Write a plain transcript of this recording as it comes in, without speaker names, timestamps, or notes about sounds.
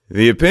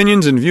The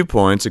opinions and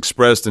viewpoints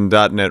expressed in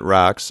 .NET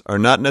Rocks are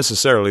not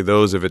necessarily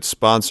those of its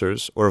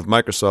sponsors or of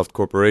Microsoft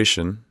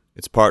Corporation,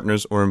 its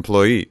partners, or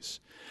employees.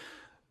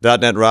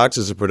 .NET Rocks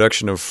is a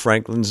production of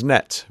Franklin's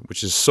Net,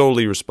 which is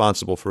solely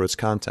responsible for its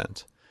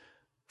content.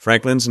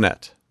 Franklin's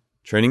Net,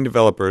 training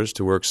developers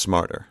to work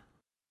smarter.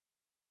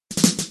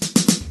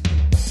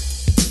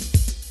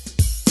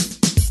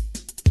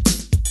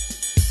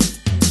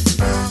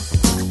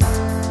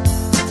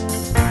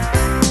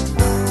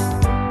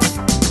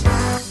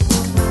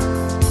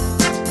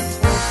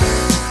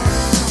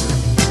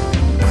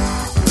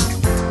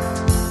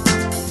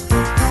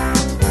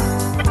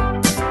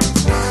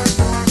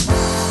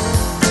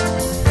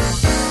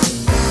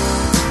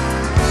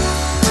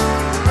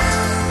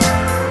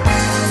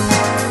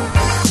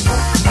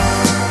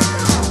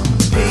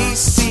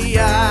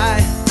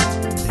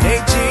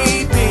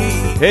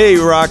 Hey,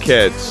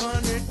 Rockheads!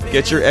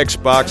 Get your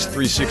Xbox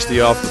 360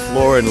 off the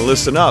floor and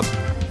listen up.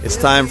 It's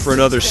time for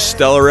another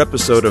stellar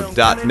episode of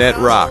 .NET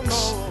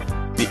Rocks,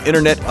 the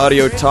internet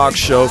audio talk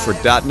show for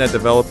 .NET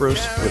developers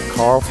with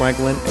Carl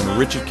Franklin and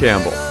Richard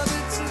Campbell.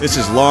 This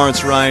is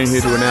Lawrence Ryan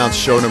here to announce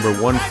show number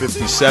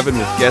 157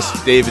 with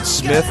guest David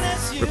Smith,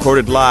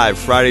 recorded live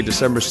Friday,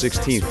 December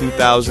 16,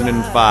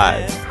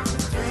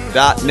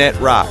 2005. .NET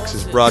Rocks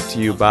is brought to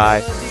you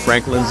by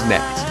Franklin's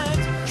Net,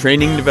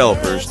 training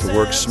developers to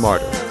work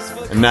smarter.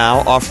 And now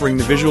offering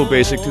the Visual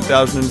Basic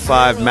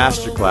 2005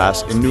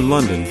 Masterclass in New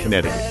London,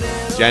 Connecticut,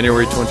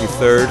 January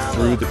 23rd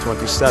through the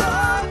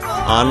 27th.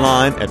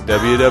 Online at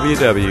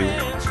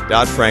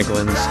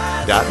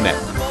www.franklins.net.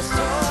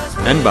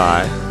 And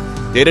by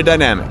Data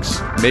Dynamics,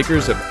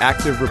 makers of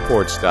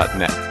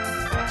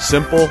ActiveReports.net.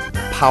 Simple,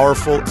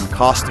 powerful, and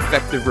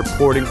cost-effective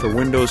reporting for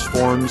Windows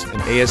Forms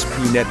and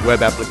ASP.NET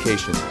web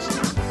applications.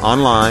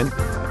 Online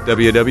at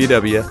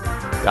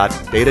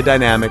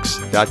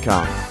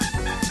www.datadynamics.com.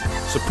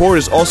 Support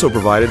is also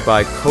provided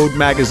by Code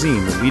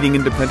Magazine, the leading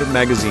independent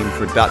magazine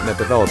for .NET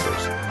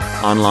developers.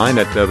 Online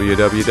at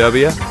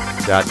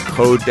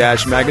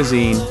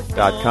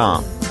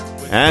www.code-magazine.com.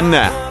 And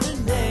now,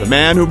 the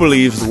man who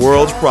believes the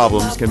world's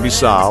problems can be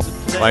solved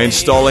by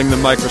installing the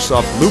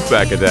Microsoft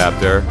Loopback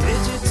adapter,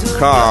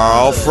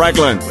 Carl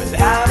Franklin.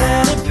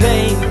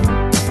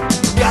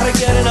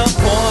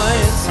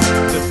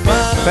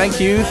 Thank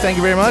you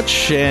very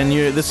much. And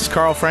this is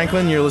Carl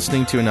Franklin. You're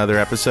listening to another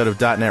episode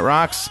of .NET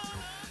Rocks.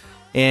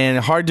 And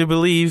hard to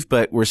believe,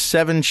 but we're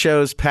 7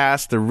 shows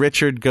past the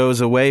Richard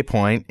goes away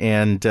point,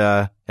 and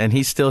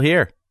he's still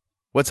here.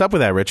 What's up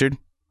with that, Richard?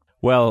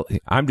 Well,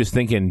 I'm just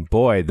thinking,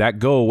 boy, that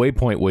go away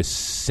point was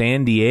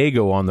San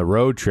Diego on the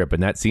road trip,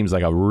 and that seems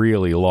like a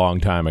really long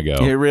time ago.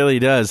 It really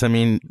does. I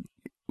mean,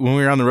 when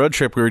we were on the road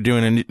trip, we were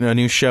doing a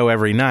new show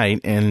every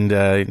night, and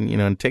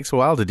it takes a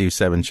while to do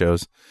 7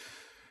 shows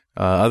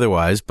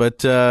otherwise.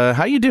 But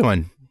how you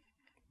doing?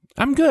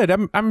 I'm good.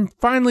 I'm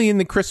finally in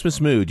the Christmas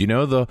mood. You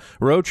know, the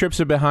road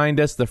trips are behind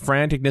us. The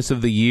franticness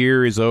of the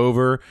year is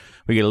over.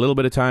 We get a little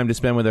bit of time to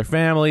spend with our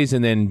families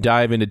and then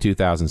dive into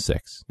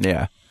 2006.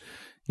 Yeah.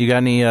 You got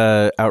any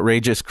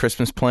outrageous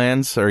Christmas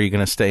plans, or are you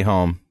going to stay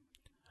home?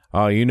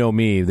 Oh, you know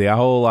me. The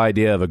whole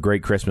idea of a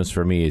great Christmas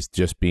for me is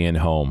just being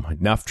home.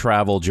 Enough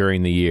travel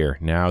during the year.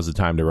 Now's the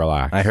time to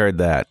relax. I heard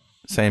that.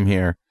 Same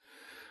here.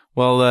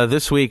 Well,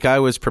 this week I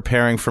was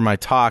preparing for my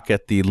talk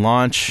at the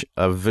launch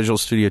of Visual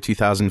Studio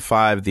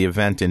 2005, the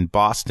event in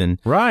Boston.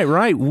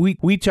 Right.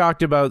 We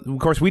talked about, of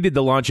course, we did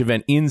the launch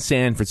event in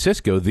San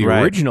Francisco, the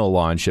original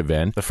launch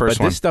event. The first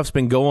one. But this stuff's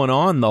been going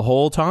on the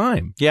whole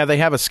time. Yeah, they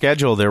have a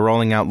schedule. They're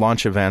rolling out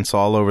launch events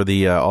all over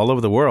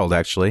the world,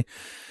 actually.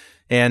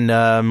 And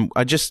I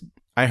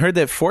heard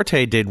that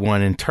Forte did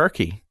one in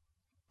Turkey.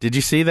 Did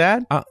you see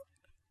that?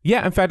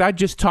 Yeah, in fact, I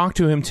just talked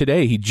to him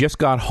today. He just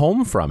got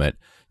home from it.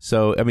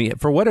 So, I mean,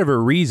 for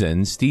whatever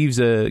reason, Steve's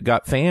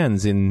got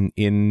fans in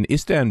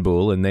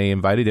Istanbul, and they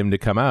invited him to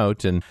come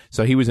out, and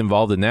so he was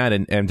involved in that.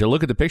 And to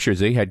look at the pictures,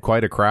 they had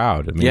quite a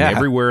crowd. I mean,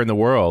 everywhere in the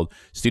world,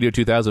 Studio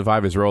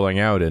 2005 is rolling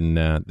out,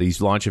 and these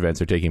launch events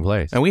are taking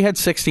place. And we had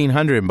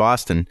 1,600 in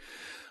Boston.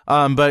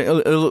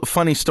 But a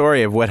funny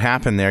story of what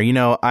happened there. You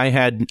know,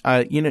 I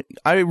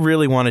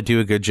really want to do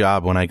a good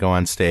job when I go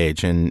on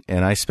stage, and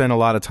I spend a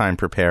lot of time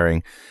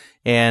preparing,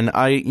 and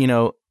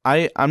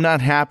I'm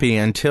not happy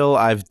until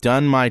I've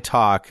done my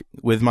talk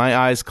with my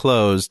eyes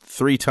closed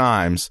 3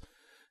 times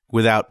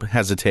without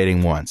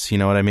hesitating once. You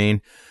know what I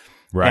mean?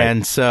 Right.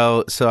 And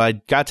so I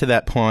got to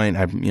that point.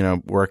 I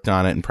worked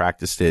on it and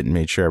practiced it and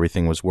made sure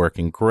everything was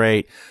working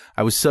great.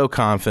 I was so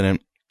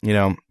confident.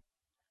 Tom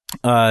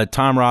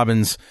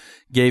Robbins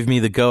gave me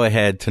the go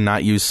ahead to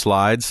not use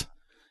slides.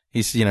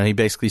 He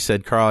basically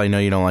said, "Carl, I know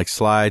you don't like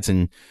slides,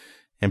 and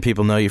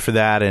people know you for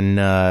that, and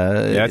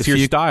that's your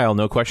style,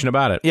 no question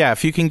about it." Yeah,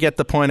 if you can get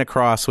the point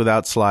across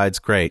without slides,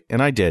 great.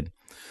 And I did.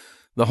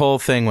 The whole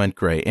thing went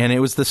great. And it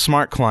was the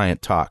Smart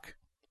Client talk,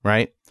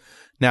 right?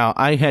 Now,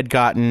 I had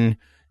gotten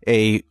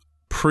a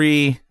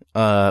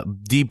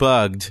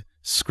pre-debugged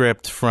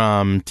script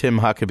from Tim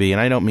Huckabee,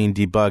 and I don't mean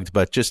debugged,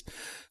 but just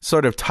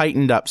sort of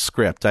tightened up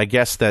script. I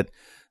guess that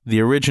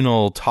the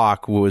original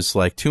talk was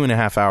like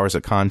 2.5 hours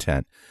of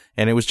content,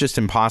 and it was just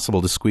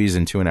impossible to squeeze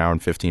into an hour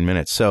and 15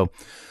 minutes. So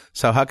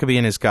Huckabee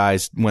and his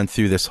guys went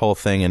through this whole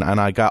thing, and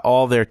I got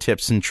all their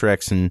tips and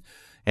tricks and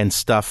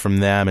stuff from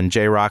them, and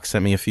J-Rock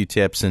sent me a few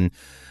tips, and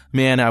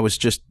man, I was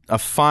just a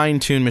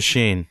fine-tuned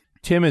machine.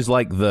 Tim is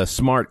like the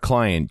smart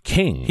client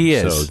king. He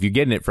is. So if you're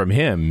getting it from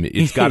him,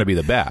 it's got to be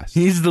the best.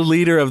 He's the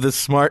leader of the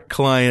smart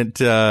client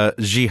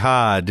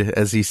jihad,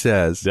 as he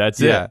says.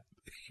 That's it.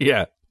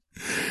 Yeah.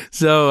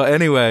 So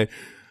anyway,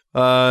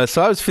 so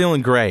I was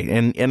feeling great,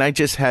 and I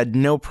just had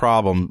no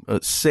problem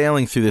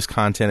sailing through this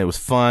content. It was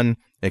fun,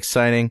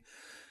 exciting.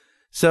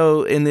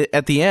 So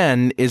at the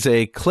end is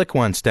a Click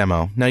Once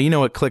demo. Now, you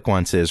know what Click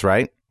Once is,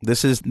 right?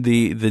 This is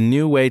the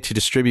new way to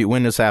distribute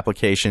Windows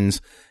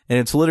applications, and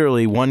it's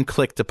literally one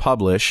click to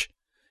publish.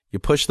 You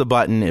push the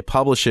button, it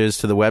publishes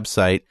to the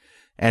website,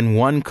 and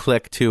one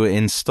click to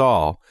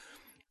install.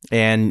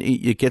 And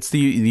it gets the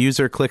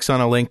user clicks on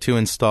a link to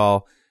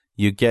install.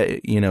 You get,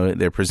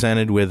 they're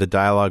presented with a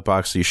dialog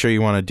box. So you sure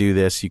you want to do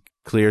this? You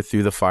clear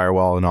through the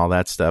firewall and all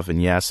that stuff,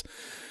 and yes.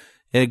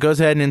 And it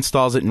goes ahead and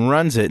installs it and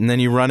runs it, and then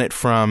you run it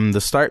from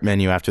the start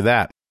menu after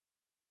that.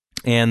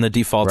 And the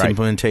default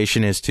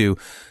implementation is to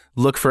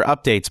look for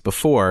updates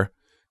before,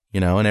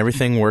 and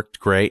everything worked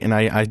great. And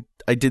I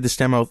did this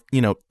demo,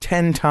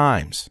 10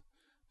 times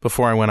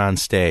before I went on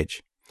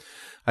stage.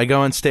 I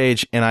go on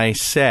stage and I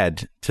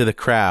said to the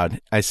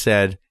crowd,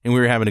 and we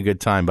were having a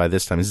good time by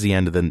this time. This is the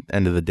end of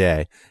the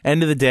day,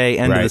 end of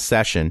the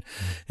session.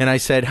 And I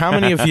said, how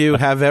many of you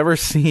have ever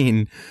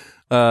seen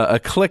a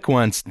Click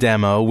Once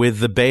demo with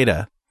the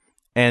beta?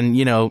 And,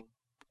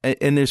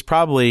 and there's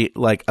probably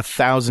like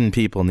 1,000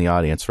 people in the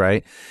audience,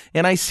 right?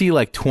 And I see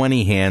like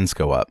 20 hands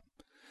go up.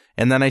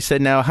 And then I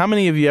said, now, how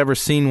many of you ever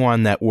seen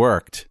one that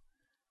worked?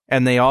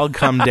 And they all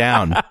come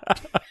down.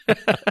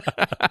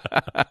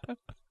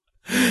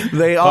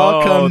 They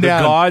all come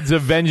down. The gods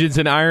of vengeance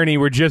and irony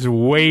were just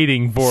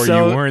waiting for you,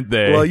 weren't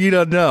they? Well, you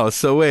don't know.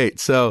 So wait.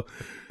 So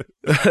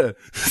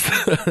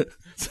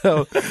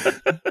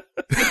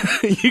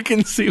you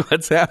can see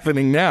what's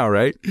happening now,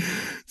 right?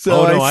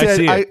 So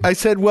I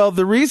said, well,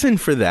 the reason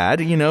for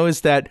that,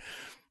 is that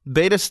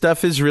beta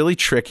stuff is really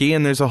tricky,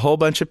 and there's a whole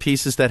bunch of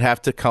pieces that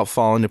have to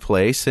fall into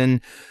place.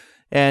 And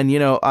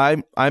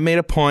I made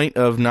a point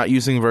of not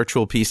using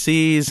virtual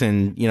PCs,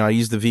 and I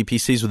used the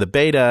VPCs with the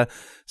beta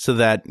so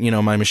that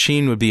my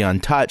machine would be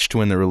untouched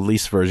when the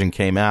release version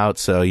came out.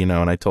 So and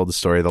I told the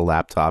story of the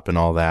laptop and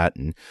all that,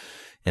 and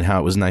how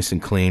it was nice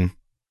and clean.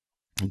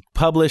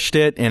 Published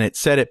it, and it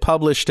said it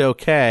published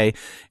okay,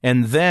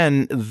 and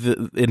then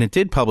and it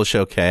did publish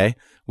okay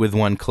with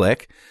one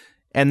click,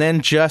 and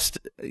then just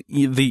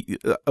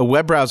a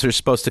web browser is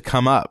supposed to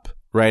come up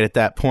right at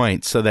that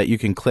point so that you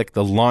can click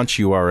the launch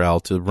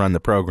URL to run the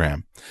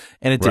program,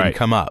 and it didn't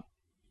come up.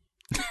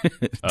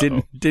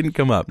 didn't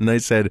come up, and I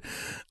said,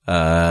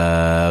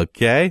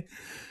 okay,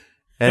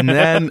 and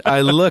then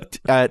I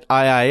looked at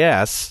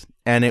IIS,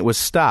 and it was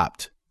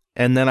stopped.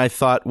 And then I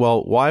thought,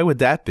 well, why would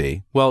that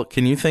be? Well,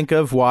 can you think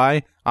of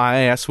why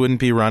IIS wouldn't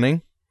be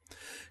running?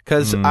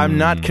 Because I'm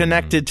not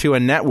connected to a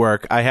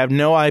network. I have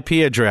no IP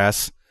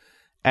address,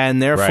 and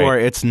therefore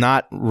it's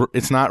not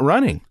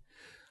running.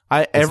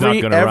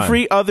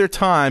 Every other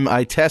time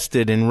I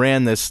tested and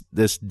ran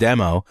this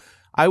demo,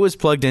 I was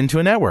plugged into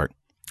a network.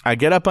 I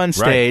get up on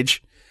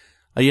stage.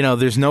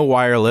 There's no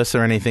wireless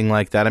or anything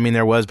like that. I mean,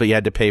 there was, but you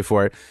had to pay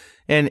for it.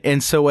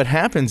 And so what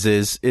happens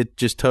is it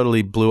just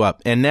totally blew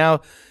up. And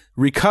now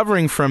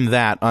recovering from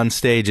that on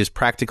stage is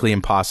practically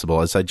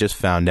impossible, as I just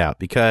found out,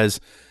 because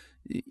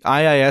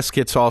IIS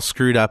gets all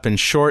screwed up, and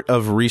short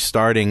of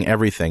restarting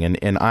everything,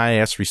 and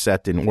IIS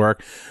reset didn't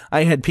work.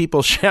 I had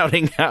people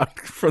shouting out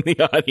from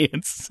the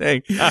audience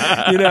saying,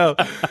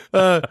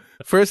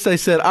 first I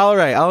said, all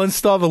right, I'll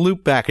install the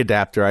loopback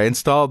adapter. I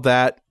installed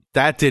that.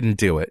 That didn't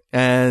do it.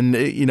 And,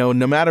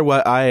 no matter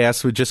what,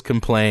 IIS would just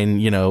complain,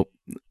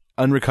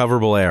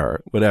 unrecoverable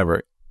error,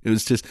 whatever. It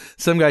was just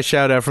some guy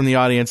shouted out from the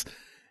audience,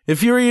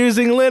 if you were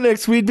using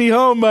Linux, we'd be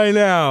home by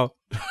now.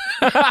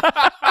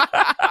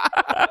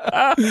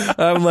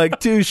 I'm like,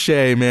 touche,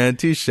 man,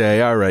 touche.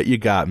 All right, you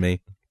got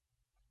me.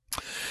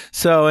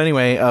 So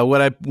anyway,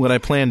 what I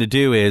plan to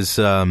do is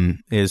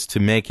to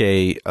make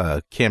a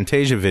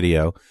Camtasia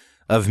video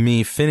of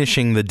me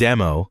finishing the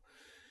demo,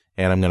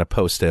 and I'm going to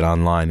post it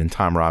online, and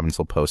Tom Robbins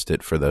will post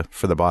it for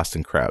the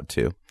Boston crowd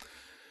too.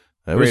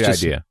 Great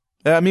idea.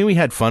 I mean, we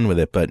had fun with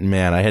it, but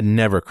man, I had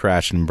never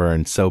crashed and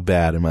burned so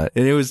bad. And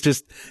it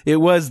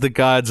was the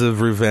gods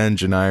of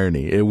revenge and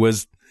irony. It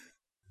was,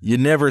 you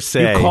never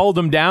say. You called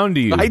them down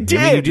to you. I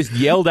did. You just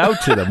yelled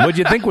out to them. What'd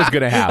you think was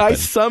going to happen? I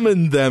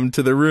summoned them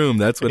to the room.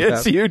 That's what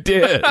happened. Yes, you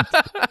did.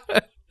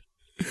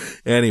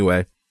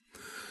 Anyway.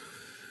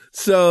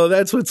 So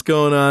that's what's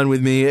going on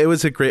with me. It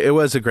was a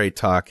great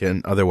talk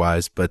and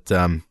otherwise, but,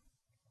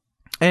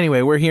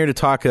 anyway, we're here to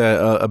talk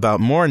about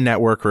more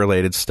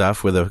network-related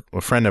stuff with a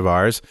friend of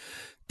ours,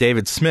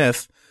 David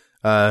Smith,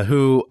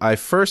 who I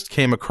first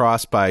came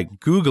across by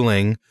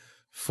Googling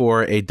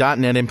for a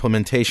 .NET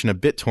implementation of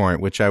BitTorrent,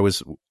 which I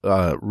was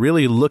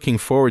really looking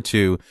forward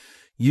to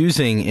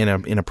using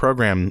in a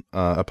program,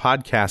 a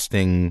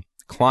podcasting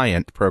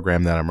client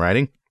program that I'm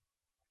writing.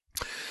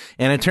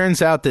 And it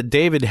turns out that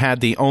David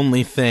had the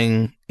only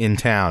thing in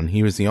town.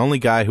 He was the only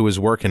guy who was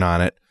working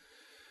on it.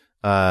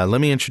 Let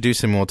me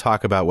introduce him and we'll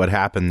talk about what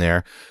happened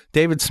there.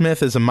 David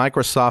Smith is a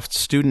Microsoft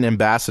student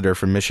ambassador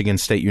from Michigan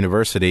State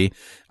University,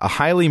 a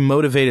highly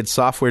motivated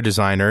software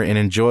designer, and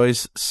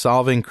enjoys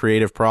solving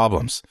creative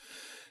problems.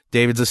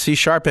 David's a C#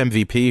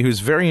 MVP who's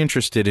very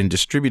interested in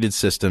distributed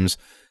systems,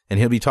 and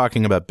he'll be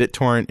talking about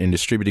BitTorrent and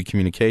distributed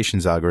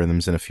communications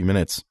algorithms in a few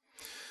minutes.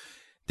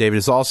 David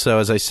is also,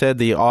 as I said,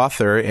 the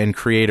author and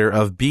creator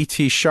of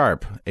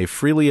btSharp, a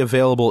freely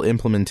available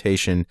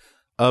implementation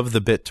of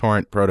the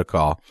BitTorrent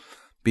protocol.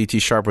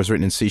 btSharp was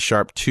written in C#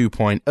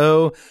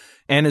 2.0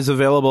 and is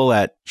available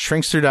at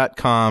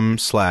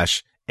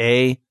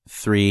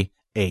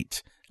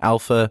shrinkster.com/A38,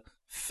 Alpha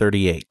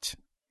 38.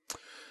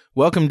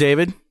 Welcome,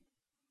 David.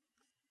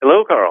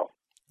 Hello, Carl.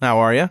 How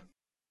are you?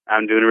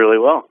 I'm doing really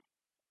well.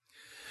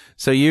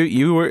 So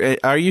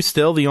are you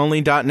still the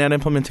only .NET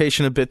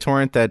implementation of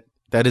BitTorrent that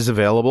is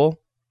available?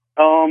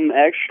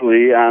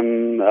 Actually,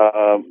 on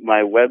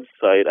my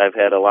website, I've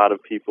had a lot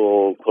of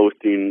people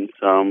posting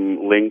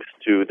some links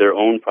to their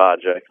own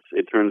projects.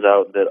 It turns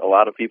out that a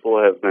lot of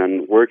people have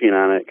been working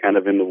on it kind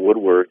of in the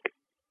woodwork,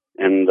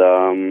 and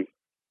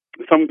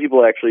some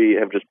people actually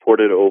have just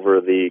ported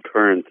over the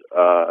current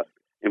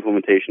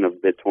implementation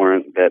of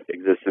BitTorrent that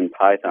exists in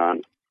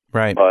Python.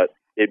 Right. But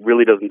it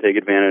really doesn't take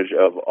advantage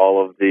of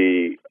all of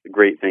the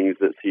great things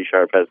that C#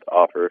 has to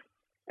offer,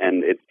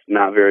 and it's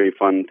not very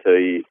fun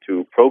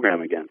to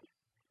program against.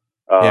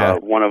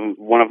 One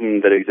of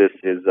them that exists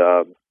is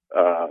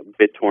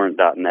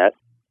BitTorrent.net,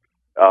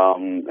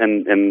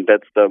 and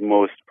that's the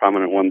most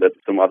prominent one that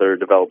some other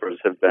developers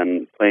have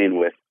been playing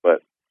with.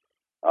 But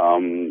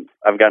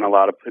I've gotten a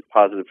lot of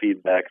positive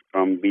feedback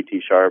from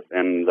btSharp,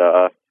 and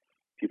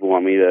people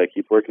want me to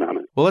keep working on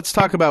it. Well, let's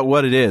talk about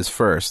what it is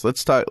first.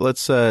 Let's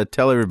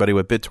tell everybody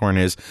what BitTorrent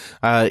is.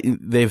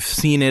 They've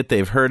seen it,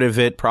 they've heard of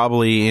it,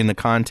 probably in the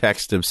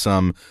context of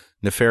some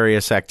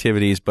nefarious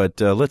activities.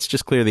 But let's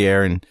just clear the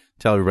air and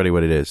tell everybody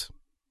what it is.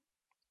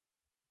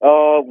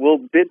 Well,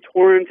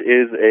 BitTorrent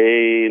is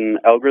an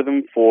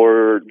algorithm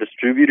for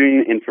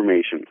distributing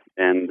information,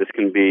 and this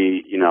can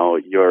be,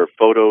 your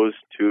photos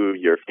to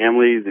your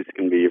family. This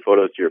can be your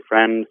photos to your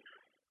friend.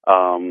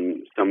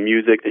 Some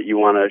music that you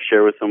want to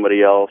share with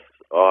somebody else,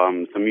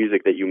 some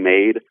music that you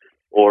made,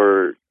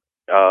 or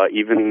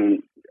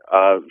even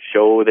a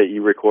show that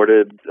you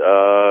recorded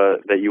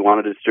that you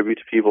want to distribute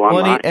to people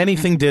online. Well,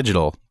 anything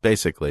digital,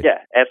 basically.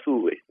 Yeah,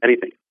 absolutely.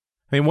 Anything.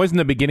 I mean, wasn't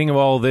the beginning of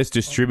all this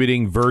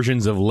distributing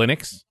versions of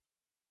Linux?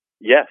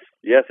 Yes,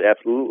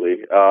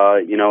 absolutely.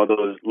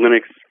 Those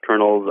Linux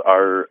kernels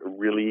are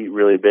really,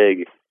 really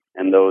big,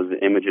 and those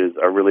images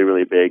are really,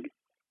 really big,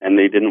 and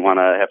they didn't want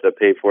to have to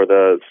pay for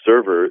the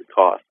server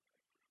cost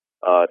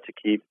to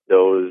keep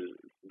those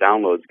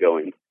downloads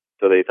going.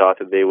 So they thought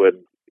that they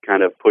would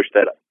kind of push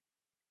that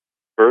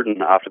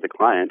burden off to the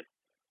client,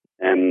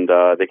 and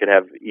they could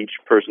have each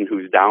person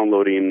who's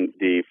downloading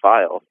the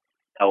file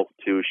help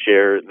to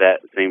share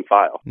that same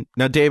file.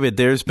 Now, David,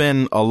 there's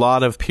been a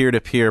lot of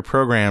peer-to-peer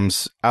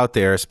programs out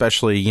there,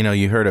 especially,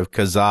 you heard of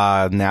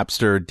Kazaa,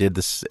 Napster did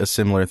a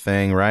similar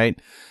thing, right?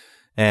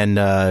 And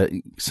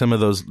some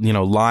of those,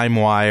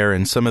 LimeWire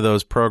and some of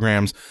those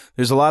programs,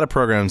 there's a lot of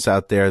programs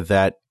out there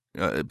that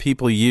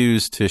people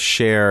use to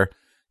share,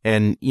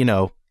 and,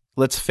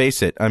 let's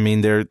face it, I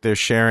mean, they're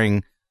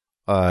sharing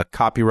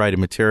copyrighted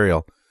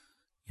material,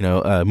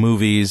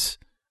 movies,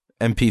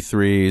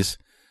 MP3s.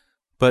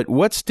 But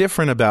what's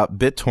different about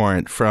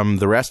BitTorrent from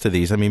the rest of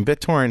these? I mean,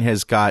 BitTorrent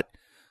has got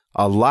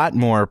a lot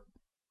more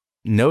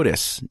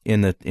notice in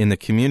the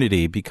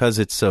community because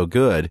it's so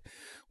good.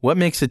 What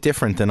makes it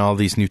different than all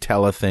these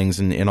Nutella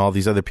things and all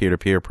these other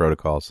peer-to-peer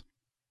protocols?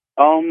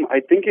 I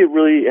think it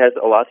really has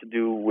a lot to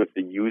do with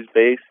the use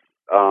base.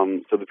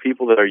 So the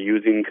people that are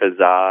using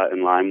Kazaa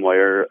and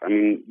LimeWire, I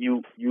mean,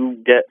 you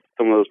get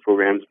some of those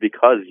programs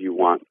because you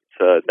want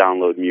to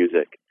download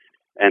music.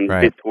 And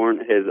right.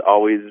 BitTorrent has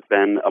always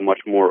been a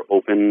much more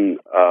open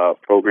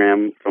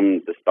program from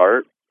the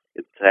start.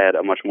 It's had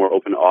a much more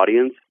open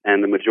audience,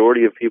 and the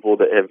majority of people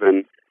that have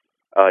been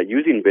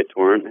using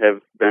BitTorrent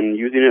have been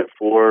using it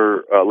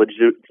for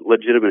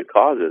legitimate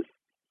causes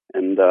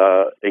and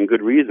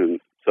good reasons.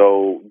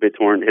 So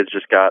BitTorrent has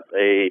just got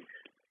a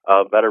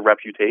better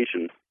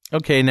reputation.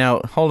 Okay,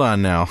 now, hold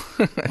on now,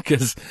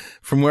 because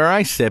from where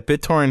I sit,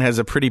 BitTorrent has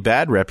a pretty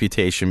bad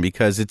reputation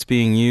because it's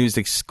being used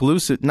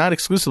not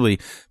exclusively,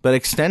 but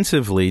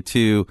extensively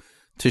to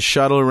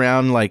shuttle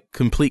around like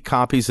complete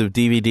copies of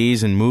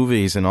DVDs and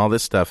movies and all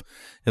this stuff.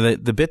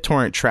 And the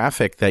BitTorrent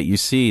traffic that you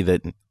see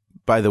that,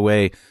 by the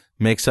way,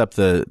 makes up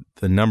the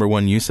number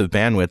one use of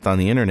bandwidth on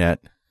the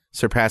internet,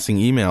 surpassing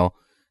email,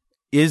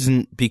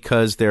 isn't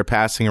because they're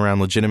passing around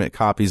legitimate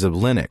copies of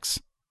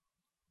Linux.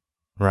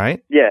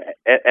 Right? Yeah,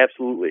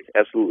 absolutely.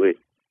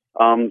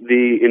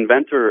 The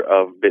inventor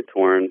of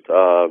BitTorrent,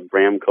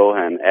 Bram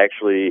Cohen,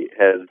 actually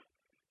has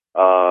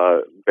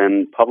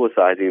been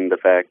publicizing the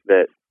fact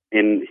that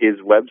in his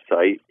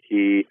website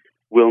he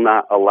will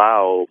not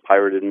allow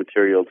pirated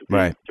material to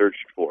be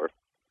searched for.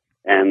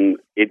 And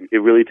it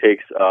really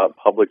takes a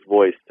public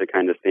voice to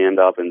kind of stand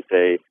up and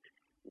say,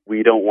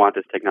 we don't want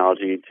this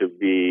technology to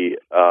be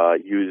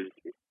used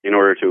in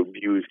order to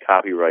abuse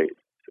copyright.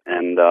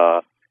 And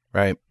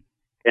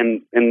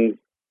and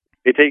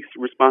it takes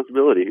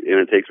responsibility, and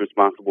it takes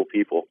responsible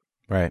people.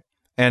 Right.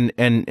 And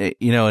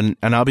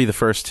I'll be the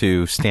first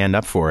to stand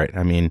up for it.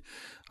 I mean,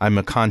 I'm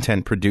a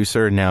content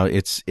producer. Now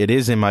it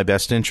is in my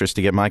best interest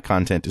to get my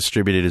content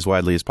distributed as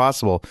widely as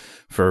possible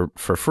for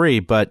free,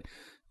 but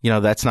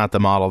that's not the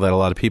model that a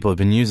lot of people have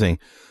been using.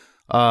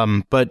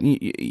 But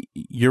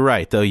you're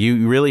right, though.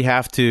 You really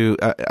have to.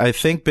 I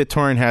think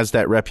BitTorrent has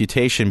that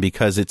reputation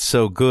because it's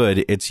so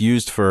good. It's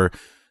used for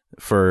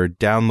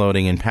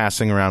downloading and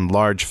passing around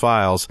large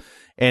files,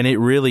 and it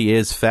really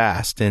is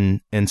fast.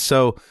 And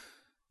so,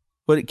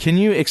 but can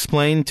you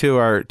explain to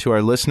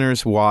our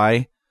listeners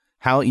how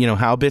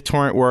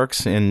BitTorrent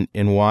works and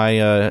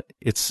why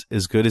it's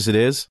as good as it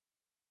is?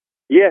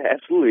 Yeah,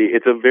 absolutely.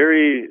 It's a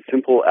very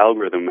simple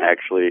algorithm,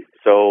 actually.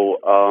 So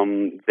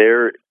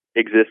there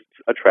exists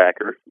a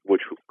tracker,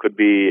 which could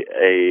be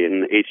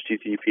an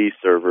HTTP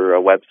server,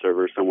 a web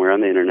server somewhere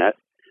on the internet.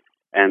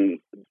 And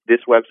this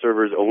web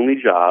server's only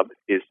job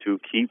is to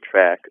keep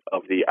track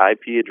of the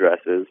IP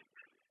addresses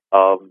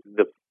of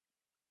the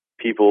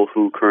people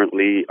who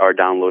currently are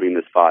downloading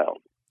this file.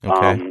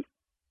 Okay.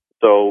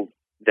 So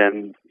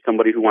then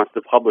somebody who wants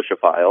to publish a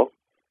file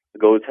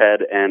goes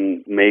ahead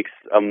and makes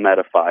a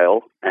meta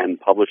file and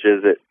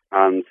publishes it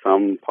on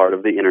some part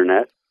of the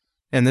internet.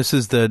 And this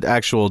is the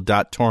actual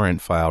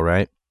 .torrent file,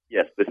 right?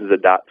 Yes, this is a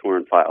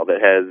 .torrent file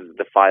that has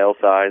the file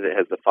size, it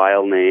has the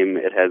file name,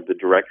 it has the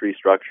directory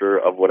structure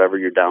of whatever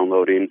you're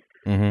downloading,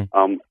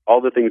 all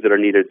the things that are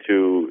needed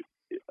to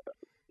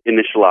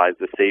initialize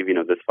the saving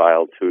of this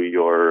file to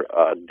your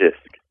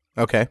disk.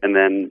 Okay. And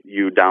then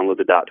you download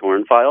the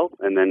 .torrent file,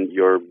 and then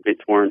your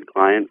BitTorrent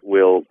client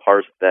will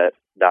parse that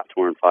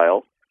 .torrent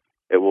file.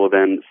 It will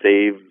then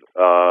save,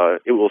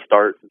 it will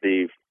start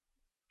the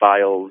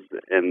files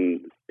and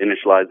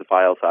initialize the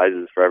file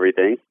sizes for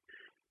everything.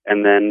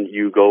 And then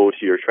you go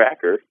to your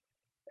tracker,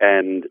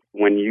 and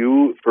when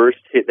you first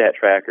hit that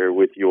tracker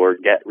with your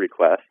GET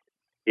request,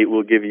 it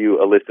will give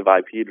you a list of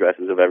IP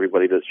addresses of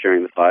everybody that's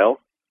sharing the file.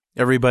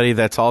 Everybody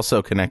that's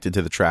also connected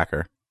to the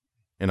tracker,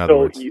 in other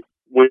words.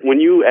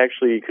 When you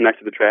actually connect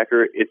to the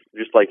tracker, it's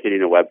just like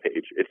hitting a web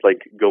page. It's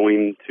like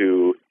going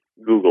to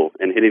Google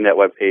and hitting that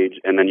web page,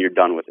 and then you're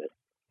done with it.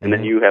 And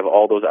then you have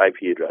all those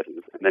IP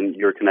addresses, and then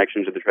your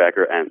connection to the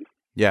tracker ends.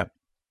 Yeah.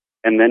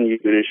 And then you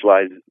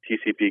initialize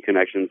TCP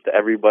connections to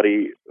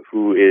everybody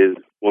who is,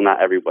 well,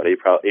 not everybody.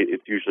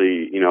 It's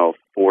usually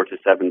 4 to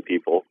 7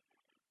 people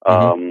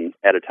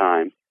at a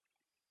time.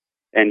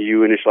 And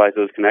you initialize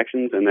those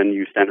connections, and then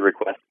you send a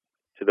request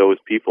to those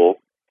people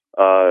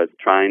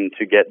trying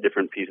to get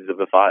different pieces of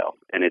the file.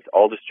 And it's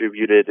all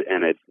distributed,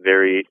 and it's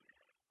very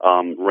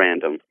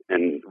random.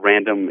 And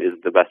random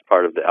is the best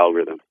part of the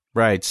algorithm.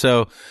 Right.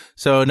 So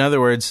in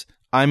other words,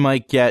 I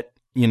might get,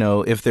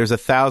 if there's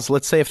 1,000,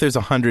 let's say if there's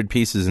 100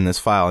 pieces in this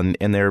file,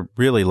 and they're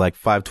really like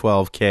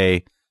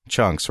 512K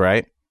chunks,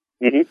 right?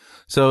 Mm-hmm.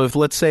 So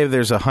let's say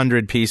there's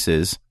 100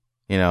 pieces,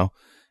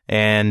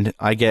 and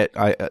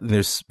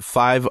there's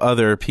 5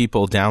 other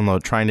people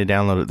trying to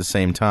download at the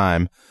same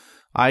time.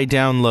 I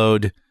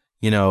download,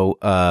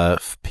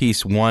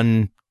 piece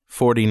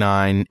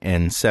 149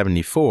 and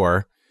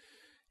 74.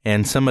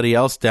 And somebody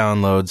else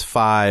downloads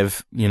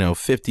 5,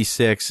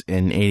 56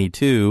 and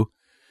 82,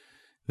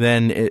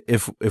 then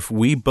if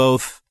we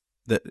both,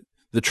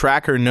 the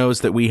tracker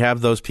knows that we have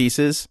those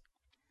pieces,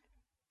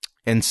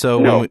 and so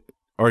no.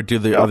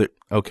 Other,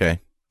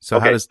 okay. So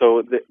okay, how does...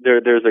 So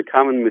there's a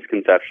common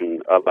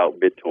misconception about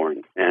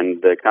BitTorrent,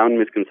 and the common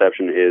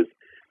misconception is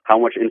how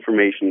much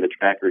information the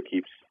tracker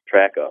keeps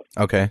track of.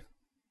 Okay.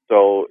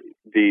 So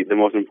the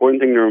most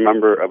important thing to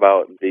remember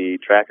about the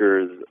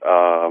tracker's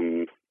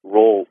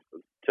role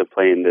to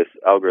play in this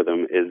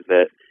algorithm is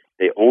that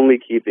they only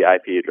keep the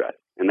IP address,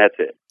 and that's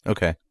it.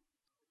 Okay.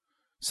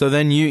 So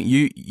then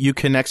you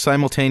connect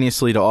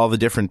simultaneously to all the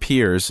different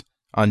peers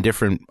on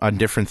different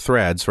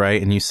threads, right?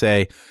 And you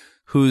say,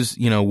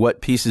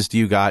 what pieces do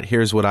you got?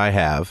 Here's what I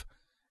have.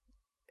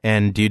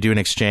 And do you do an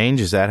exchange?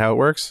 Is that how it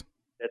works?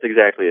 That's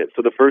exactly it.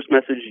 So the first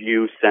message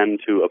you send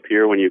to a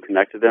peer when you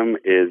connect to them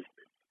is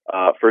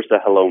first a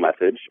hello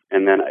message,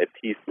 and then a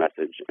peace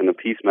message. And the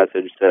peace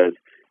message says,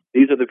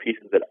 these are the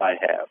pieces that I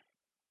have.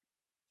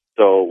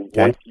 So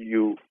okay.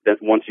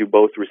 once you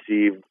both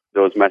receive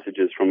those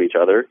messages from each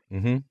other,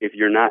 if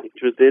you're not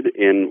interested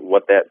in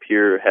what that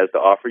peer has to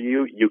offer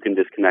you, you can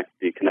disconnect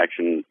the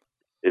connection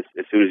as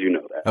soon as you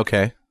know that.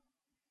 Okay.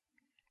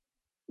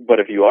 But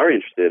if you are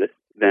interested,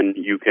 then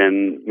you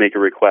can make a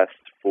request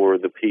for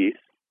the piece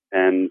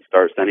and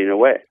start sending it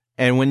away.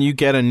 And when you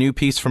get a new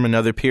piece from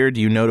another peer,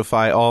 do you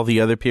notify all the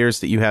other peers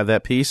that you have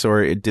that piece,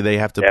 or do they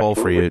have to poll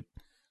for you?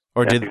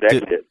 Or That's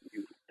exactly it.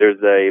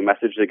 There's a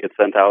message that gets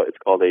sent out. It's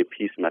called a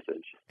peace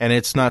message. And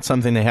it's not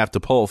something they have to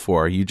poll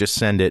for. You just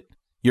send it.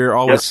 You're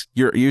always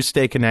you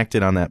stay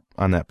connected on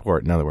that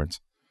port, in other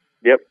words.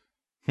 Yep.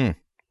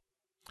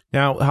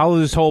 Now, how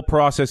does this whole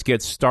process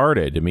get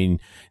started? I mean,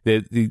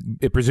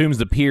 it presumes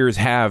the peers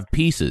have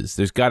pieces.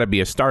 There's got to be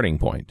a starting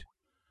point.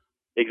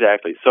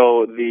 Exactly.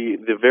 So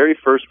the very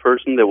first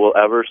person that will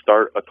ever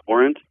start a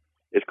torrent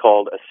is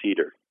called a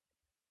seeder.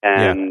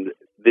 And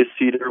this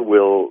seeder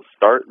will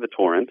start the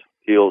torrent.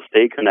 He'll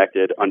stay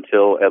connected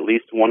until at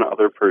least one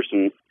other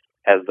person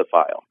has the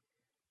file.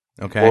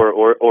 Okay.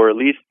 Or at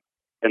least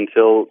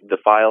until the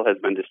file has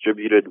been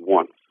distributed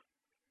once.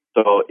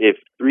 So if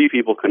 3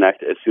 people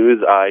connect as soon as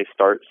I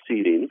start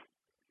seeding,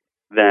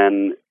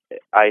 then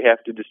I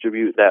have to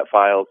distribute that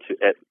file to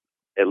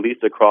at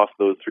least across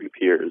those 3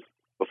 peers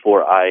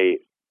before I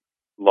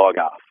log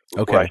off,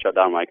 before I shut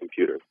down my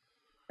computer.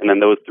 And then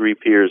those 3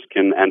 peers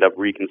can end up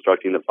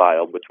reconstructing the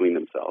file between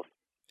themselves.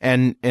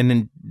 And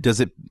then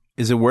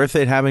is it worth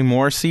it having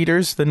more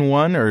seeders than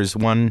one, or is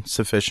one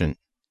sufficient?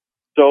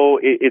 So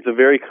it's a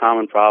very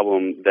common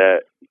problem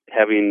that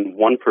having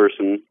one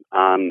person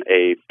on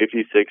a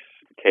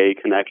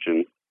 56K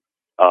connection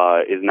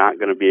is not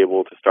going to be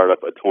able to start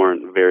up a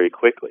torrent very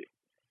quickly.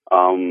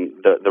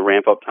 The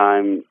ramp up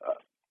time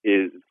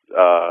is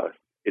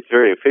it's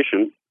very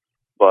efficient,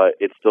 but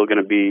it's still going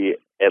to be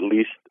at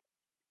least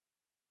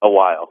a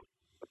while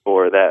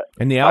for that.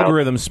 And the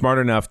algorithm's smart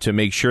enough to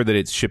make sure that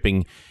it's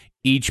shipping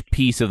each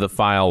piece of the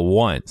file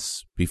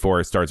once before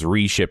it starts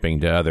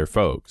reshipping to other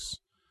folks.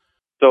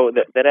 So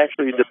that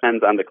actually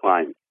depends on the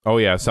client. Oh,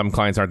 yeah. Some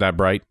clients aren't that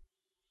bright.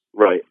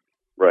 Right.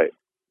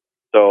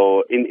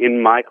 So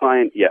in my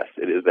client, yes,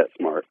 it is that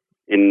smart.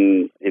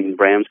 In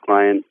Bram's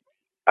client,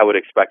 I would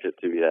expect it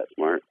to be that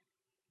smart.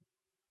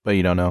 But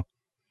you don't know?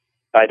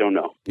 I don't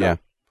know. Yeah. No.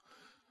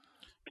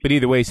 But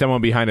either way,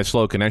 someone behind a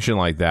slow connection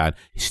like that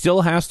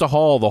still has to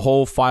haul the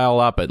whole file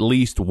up at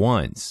least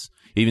once,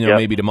 even though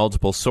maybe to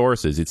multiple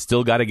sources. It's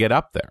still got to get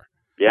up there.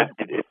 Yeah,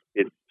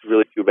 it's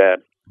really too bad.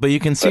 But you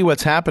can see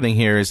what's happening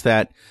here is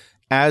that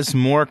as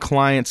more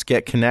clients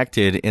get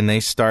connected and they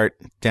start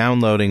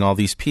downloading all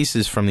these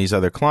pieces from these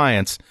other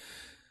clients,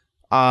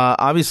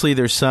 obviously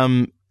there's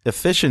some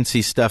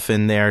efficiency stuff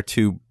in there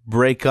to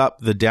break up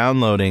the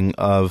downloading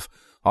of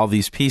all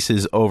these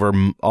pieces over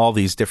all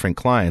these different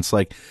clients.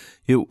 Like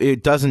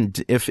it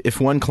doesn't, if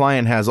one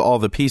client has all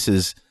the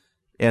pieces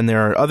and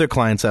there are other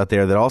clients out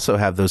there that also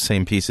have those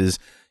same pieces,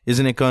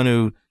 isn't it going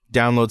to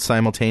download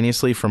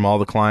simultaneously from all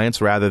the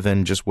clients rather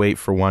than just wait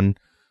for one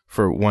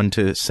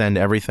to send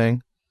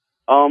everything?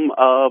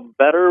 A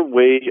better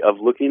way of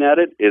looking at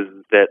it is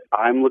that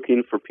I'm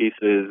looking for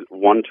pieces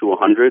 1 to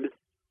 100,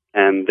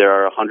 and there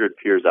are 100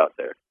 peers out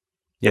there.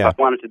 Yeah. If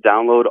I wanted to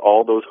download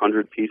all those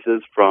 100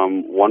 pieces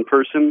from one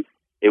person,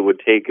 it would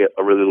take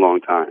a really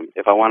long time.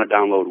 If I want to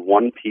download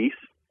one piece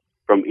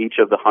from each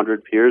of the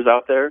 100 peers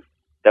out there,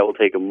 that will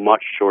take a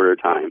much shorter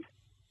time.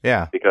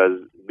 Yeah.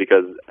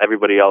 Because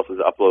everybody else's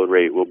upload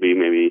rate will be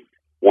maybe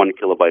 1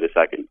 kilobyte a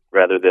second,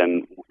 rather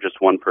than just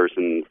one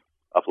person's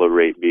upload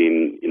rate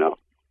being,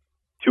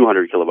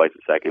 200 kilobytes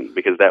a second,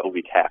 because that will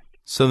be capped.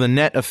 So the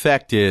net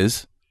effect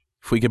is,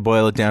 if we could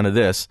boil it down to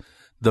this,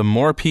 the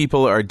more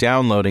people are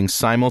downloading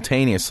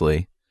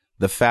simultaneously,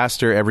 the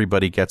faster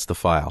everybody gets the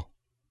file.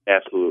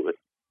 Absolutely.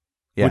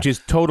 Yeah. Which is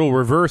total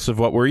reverse of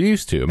what we're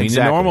used to. I mean,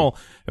 Exactly. The normal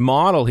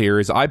model here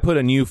is I put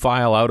a new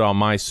file out on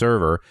my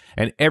server,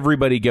 and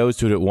everybody goes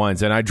to it at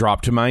once, and I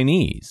drop to my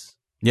knees.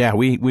 Yeah,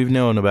 we've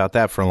known about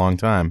that for a long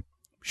time.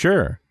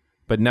 Sure.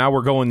 But now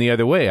we're going the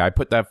other way. I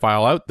put that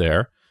file out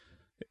there,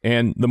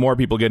 and the more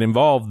people get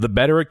involved, the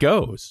better it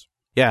goes.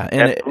 Yeah,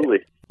 and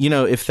Absolutely.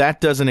 if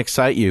that doesn't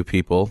excite you,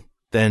 people,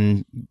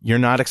 then you're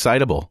not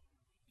excitable.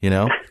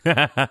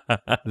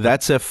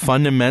 That's a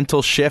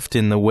fundamental shift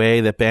in the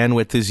way that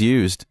bandwidth is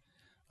used.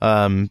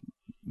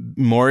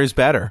 More is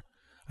better.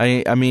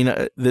 I mean,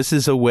 this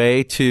is a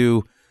way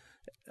to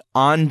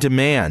on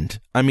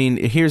demand. I mean,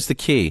 here's the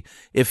key: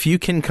 if you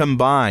can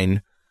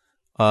combine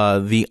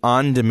the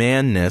on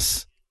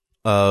demandness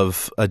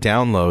of a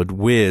download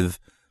with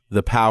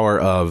the power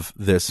of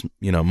this,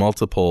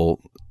 multiple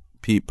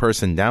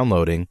person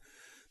downloading,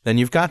 then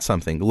you've got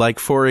something. Like,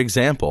 for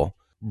example,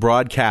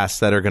 broadcasts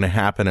that are going to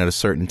happen at a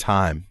certain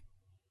time.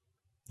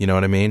 You know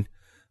what I mean?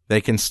 They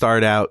can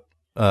start out,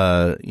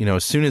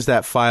 as soon as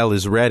that file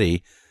is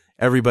ready,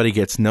 everybody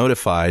gets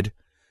notified,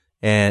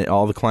 and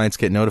all the clients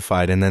get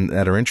notified, and then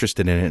that are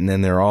interested in it, and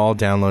then they're all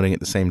downloading at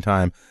the same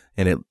time,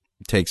 and it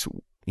takes,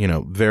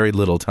 very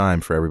little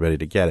time for everybody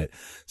to get it.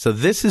 So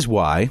this is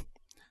why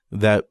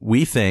that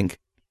we think,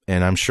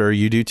 and I'm sure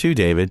you do too,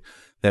 David,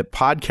 that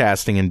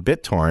podcasting and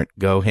BitTorrent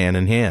go hand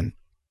in hand.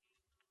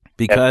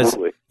 Because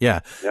Absolutely.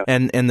 yeah.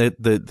 And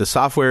the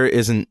software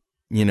isn't,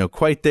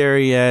 quite there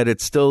yet.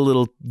 It's still a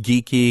little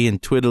geeky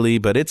and twiddly,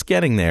 but it's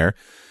getting there.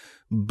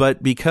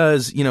 But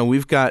because,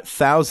 we've got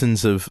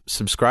thousands of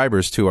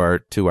subscribers to our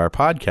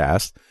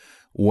podcast,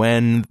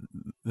 when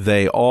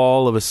they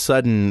all of a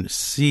sudden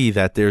see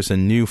that there's a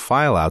new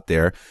file out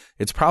there,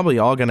 it's probably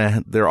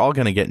they're all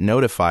gonna get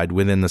notified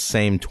within the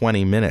same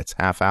 20 minutes,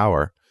 half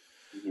hour.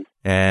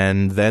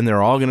 And then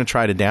they're all going to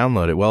try to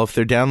download it. Well, if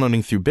they're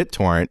downloading through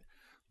BitTorrent,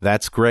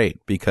 That's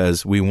great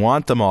because we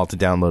want them all to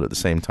download at the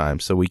same time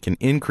so we can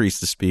increase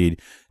the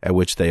speed at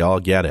which they all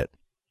get it.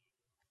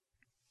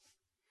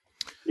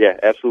 Yeah,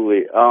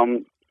 absolutely.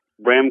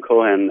 Ram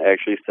Cohen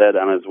actually said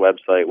on his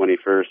website when he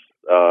first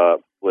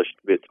published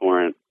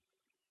BitTorrent,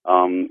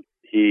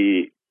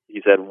 he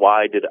said,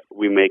 "Why did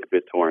we make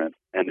BitTorrent?"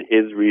 And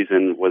his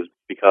reason was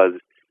because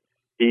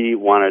he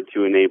wanted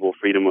to enable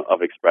freedom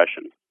of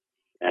expression.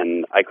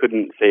 And I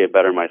couldn't say it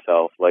better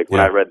myself. Like,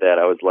 when I read that,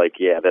 I was like,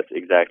 yeah, that's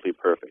exactly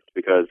perfect.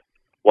 Because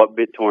what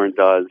BitTorrent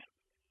does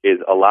is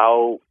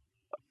allow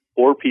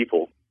for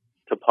people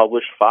to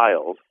publish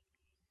files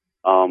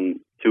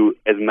to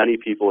as many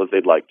people as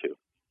they'd like to.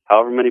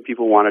 However many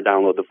people want to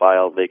download the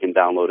file, they can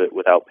download it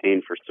without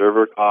paying for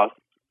server costs,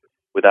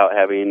 without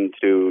having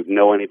to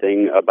know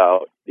anything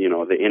about,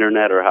 the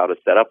internet or how to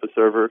set up a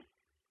server.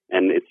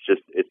 And it's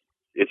just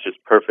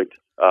perfect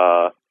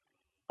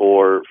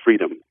for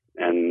freedom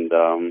and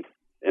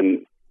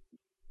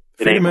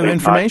freedom of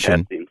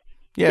information. Podcasting.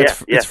 Yeah,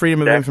 it's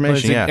freedom of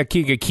information. Well, a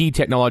key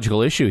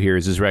technological issue here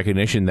is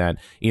recognition that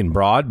in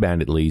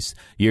broadband, at least,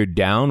 your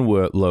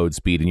download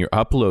speed and your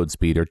upload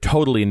speed are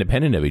totally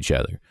independent of each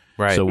other.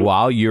 Right. So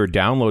while you're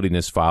downloading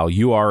this file,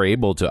 you are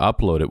able to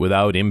upload it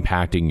without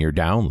impacting your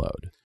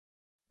download.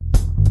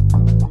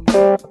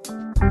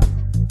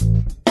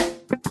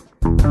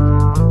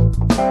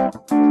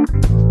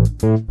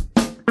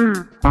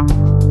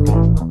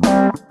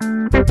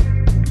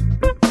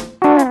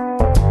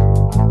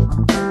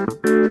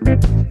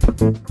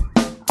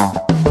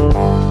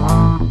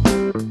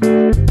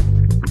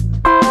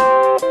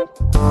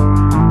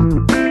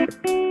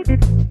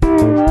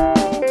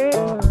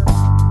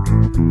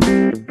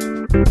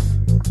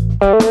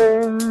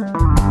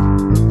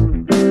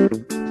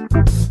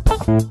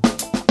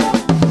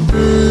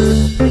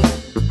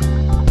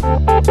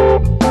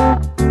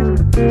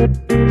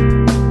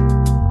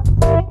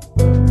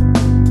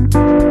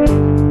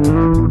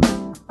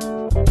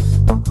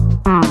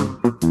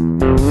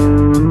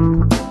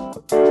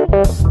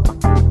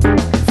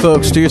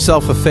 Folks, do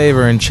yourself a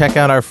favor and check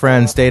out our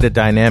friends' Data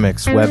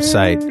Dynamics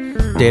website,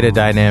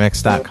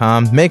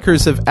 datadynamics.com,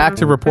 makers of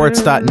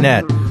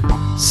ActiveReports.net.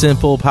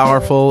 Simple,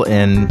 powerful,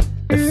 and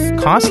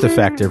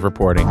cost-effective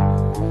reporting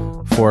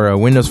for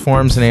Windows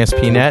Forms and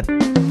ASP.NET.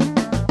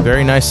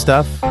 Very nice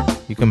stuff.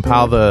 You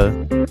compile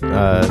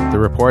the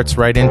reports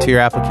right into your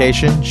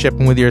application, ship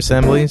them with your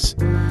assemblies.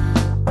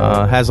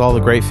 Has all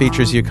the great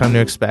features you come to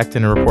expect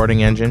in a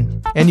reporting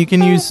engine. And you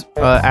can use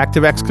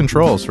ActiveX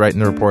controls right in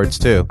the reports,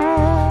 too.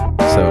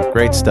 So,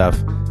 great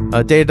stuff.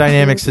 Data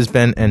Dynamics has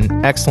been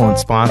an excellent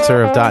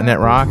sponsor of .NET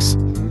Rocks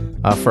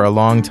for a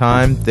long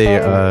time. They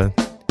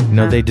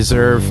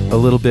deserve a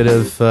little bit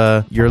of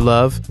your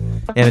love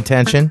and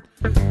attention.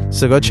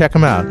 So go check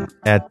them out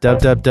at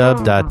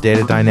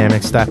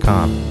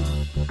www.datadynamics.com.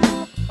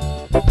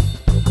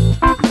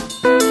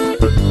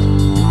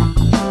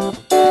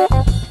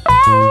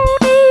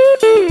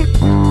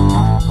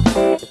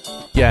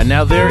 Yeah,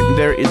 now there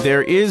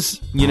is,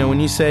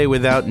 when you say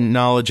without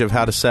knowledge of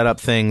how to set up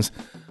things,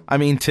 I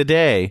mean,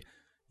 today,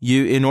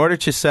 in order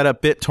to set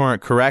up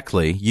BitTorrent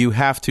correctly, you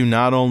have to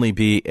not only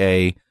be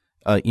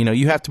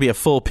you have to be a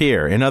full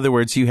peer. In other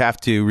words, you have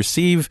to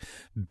receive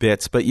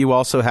bits, but you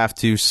also have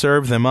to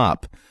serve them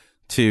up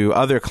to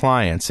other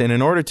clients. And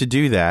in order to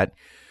do that,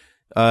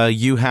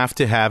 you have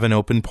to have an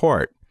open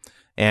port.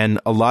 And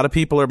a lot of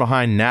people are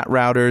behind NAT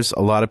routers.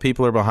 A lot of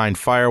people are behind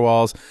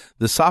firewalls.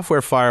 The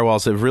software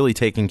firewalls have really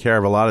taken care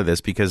of a lot of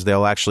this because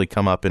they'll actually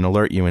come up and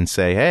alert you and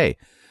say, hey,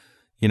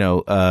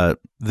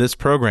 this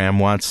program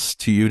wants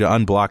you to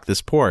unblock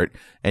this port,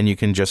 and you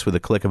can just with a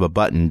click of a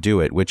button do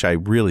it, which I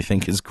really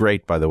think is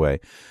great, by the way.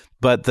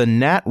 But the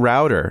NAT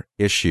router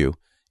issue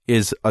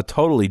is a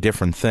totally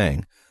different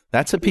thing.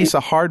 That's a piece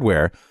of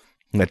hardware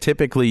that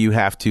typically you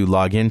have to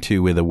log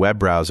into with a web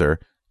browser,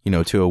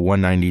 to a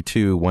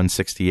 192,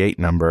 168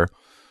 number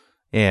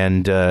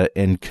and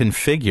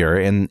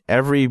configure, and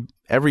every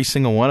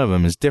single one of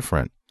them is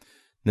different.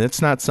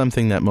 That's not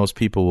something that most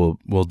people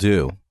will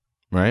do,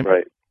 right?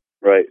 Right.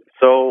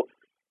 So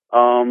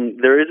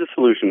there is a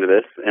solution to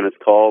this, and it's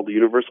called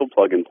Universal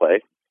Plug and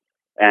Play.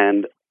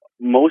 And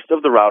most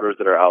of the routers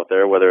that are out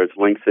there, whether it's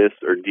Linksys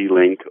or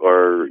D-Link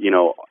or,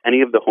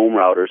 any of the home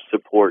routers,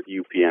 support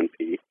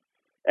UPnP.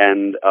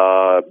 And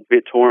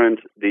BitTorrent,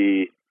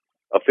 the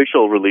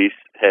official release,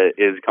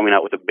 is coming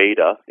out with a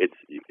beta. It's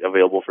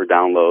available for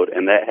download,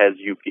 and that has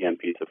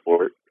UPnP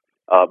support.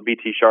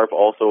 btSharp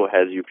also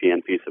has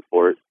UPnP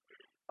support.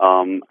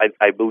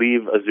 I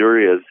believe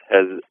Azuria's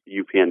has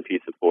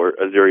UPnP support.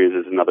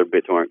 Azuria's is another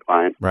BitTorrent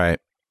client. Right.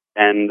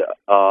 And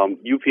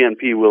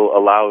UPnP will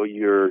allow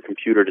your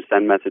computer to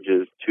send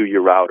messages to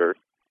your router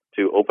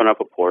to open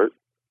up a port.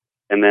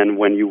 And then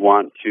when you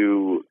want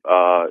to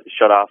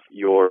shut off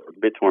your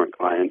BitTorrent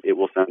client, it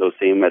will send those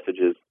same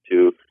messages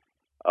to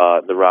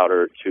the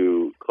router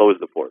to close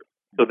the port.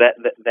 So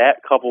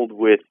that coupled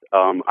with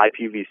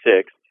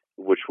IPv6,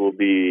 which will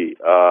be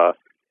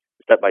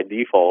set by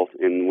default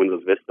in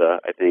Windows Vista,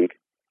 I think,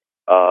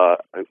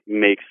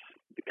 makes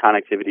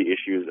connectivity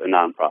issues a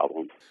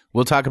non-problem.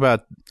 We'll talk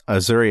about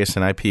Azurius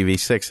and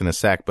IPv6 in a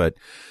sec, but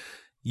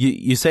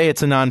you say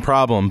it's a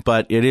non-problem,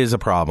 but it is a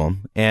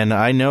problem. And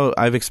I know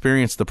I've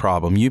experienced the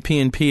problem.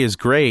 UPnP is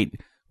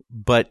great,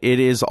 but it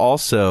is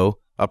also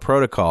a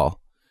protocol,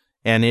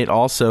 and it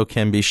also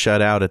can be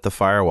shut out at the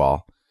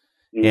firewall.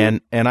 Mm-hmm.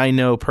 And I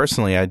know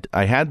personally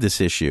I had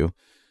this issue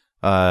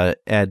at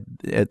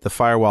the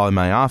firewall in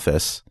my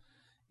office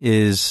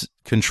is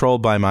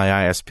controlled by my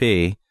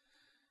ISP,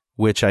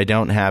 which I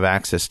don't have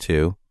access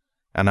to,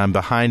 and I'm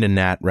behind a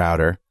NAT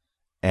router,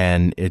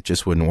 and it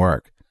just wouldn't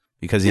work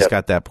because he's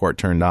got that port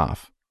turned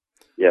off.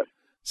 Yep.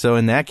 So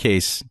in that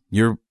case,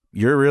 you're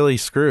really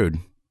screwed.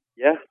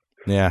 Yeah.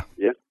 Yeah.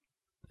 Yeah.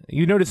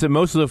 You notice that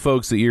most of the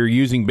folks that you're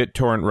using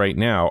BitTorrent right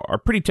now are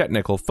pretty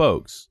technical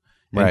folks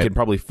and can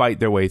probably fight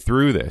their way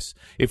through this.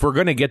 If we're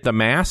going to get the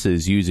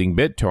masses using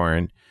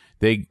BitTorrent,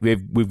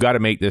 we've got to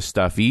make this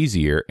stuff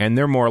easier, and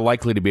they're more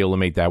likely to be able to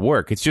make that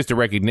work. It's just a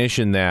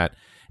recognition that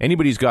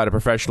anybody who's got a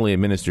professionally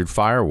administered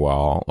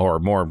firewall, or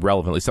more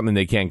relevantly, something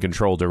they can't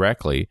control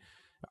directly,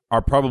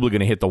 are probably going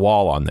to hit the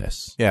wall on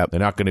this. Yeah. They're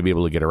not going to be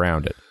able to get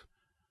around it.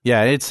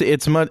 Yeah,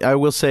 it's much. I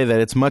will say that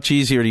it's much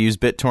easier to use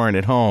BitTorrent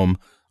at home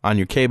on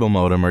your cable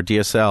modem or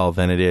DSL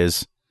than it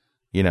is,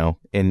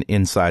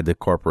 inside the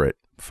corporate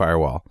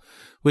firewall,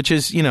 which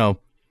is,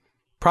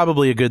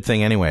 probably a good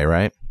thing anyway,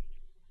 right?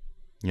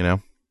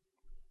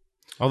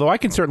 Although I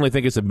can certainly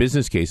think of some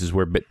business cases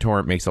where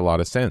BitTorrent makes a lot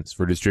of sense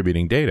for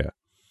distributing data.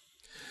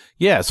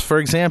 Yes, for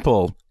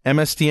example,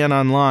 MSDN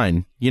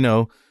Online,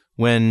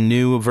 when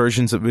new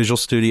versions of Visual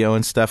Studio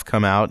and stuff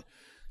come out,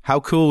 how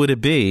cool would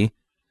it be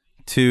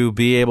to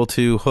be able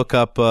to hook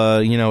up,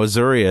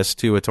 Azurius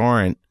to a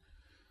torrent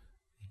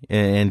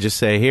and just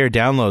say, here,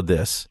 download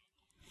this.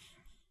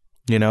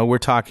 We're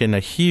talking a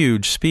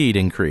huge speed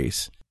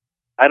increase.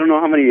 I don't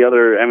know how many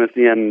other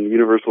MSDN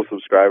Universal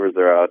subscribers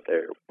there are out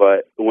there,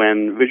 but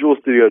when Visual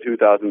Studio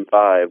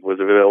 2005 was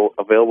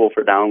available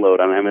for download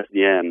on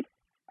MSDN,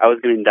 I was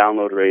getting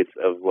download rates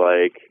of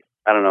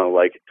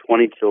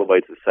 20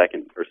 kilobytes a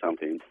second or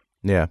something.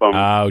 Yeah. From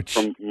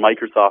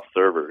Microsoft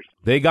servers.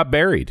 They got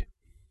buried.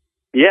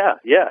 Yeah,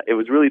 it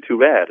was really too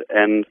bad,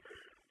 and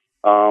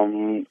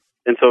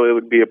so it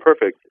would be a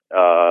perfect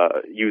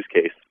use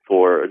case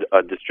for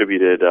a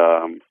distributed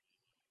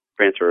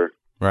transfer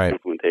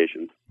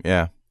implementation.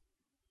 Yeah.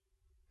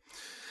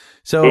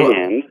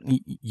 So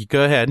you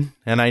go ahead,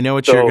 and I know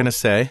what you're going to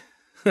say.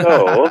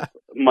 So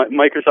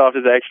Microsoft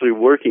is actually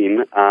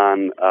working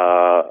on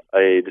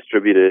a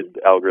distributed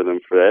algorithm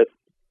for that,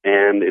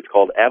 and it's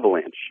called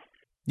Avalanche.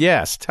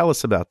 Yes, tell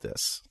us about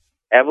this.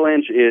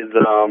 Avalanche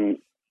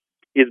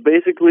is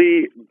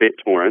basically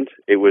BitTorrent.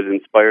 It was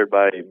inspired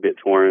by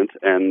BitTorrent,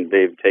 and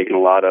they've taken a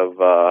lot of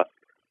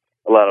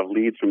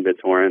leads from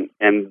BitTorrent,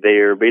 and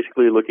they're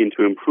basically looking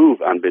to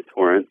improve on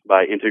BitTorrent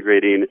by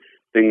integrating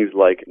things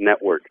like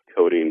network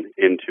coding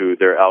into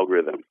their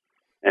algorithm.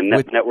 And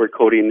network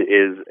coding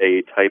is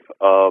a type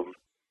of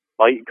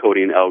byte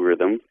coding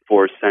algorithm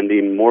for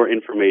sending more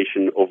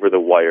information over the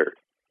wire.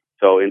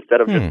 So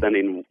instead of just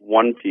sending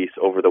one piece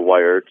over the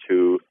wire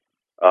to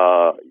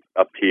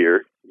a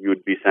peer, you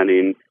would be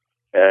sending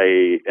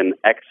an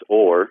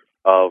XOR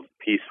of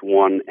piece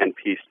 1 and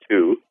piece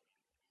 2,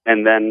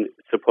 and then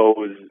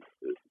suppose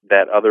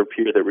that other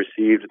peer that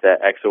received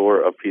that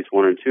XOR of piece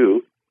 1 and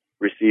 2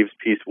 receives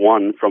piece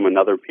 1 from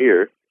another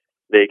peer,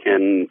 they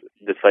can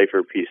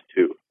decipher piece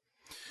 2.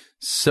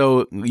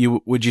 So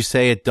would you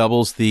say it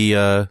doubles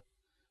the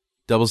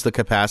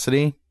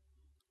capacity?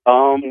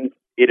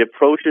 It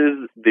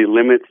approaches the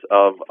limits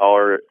of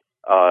our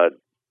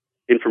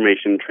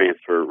information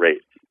transfer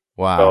rates.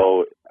 Wow.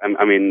 So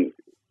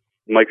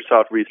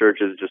Microsoft Research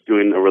is just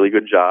doing a really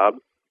good job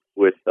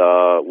with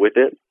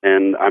it,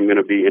 and I'm going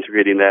to be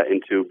integrating that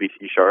into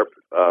btSharp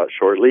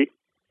shortly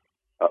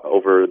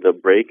over the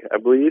break, I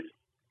believe.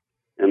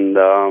 And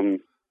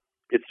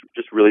it's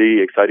just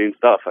really exciting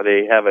stuff.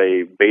 They have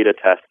a beta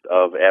test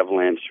of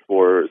Avalanche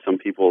for some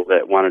people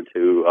that wanted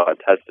to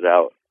test it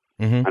out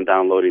on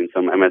downloading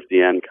some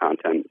MSDN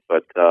content,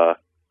 but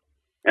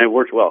and it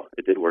worked well.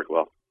 It did work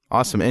well.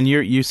 Awesome. And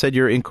you said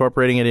you're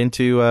incorporating it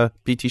into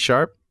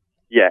btSharp?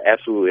 Yeah,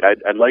 absolutely.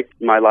 I'd like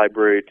my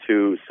library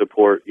to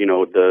support,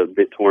 the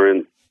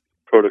BitTorrent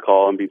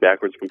protocol and be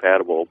backwards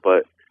compatible.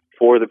 But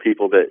for the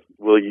people that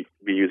will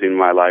be using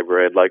my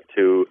library, I'd like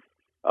to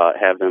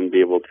have them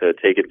be able to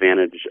take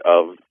advantage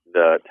of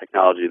the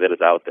technology that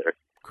is out there.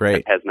 Great.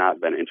 It has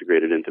not been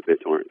integrated into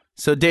BitTorrent.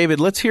 So, David,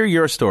 let's hear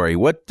your story.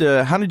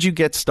 How did you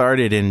get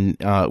started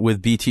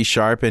with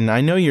btSharp? And I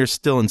know you're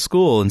still in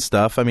school and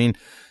stuff.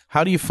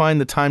 How do you find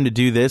the time to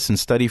do this and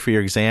study for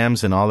your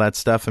exams and all that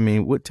stuff?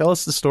 Tell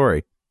us the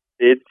story.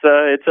 It's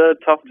a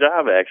tough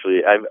job,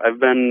 actually. I've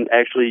been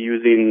actually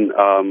using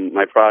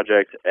my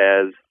project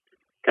as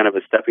kind of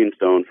a stepping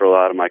stone for a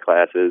lot of my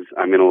classes.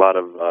 I'm in a lot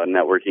of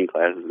networking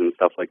classes and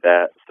stuff like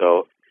that,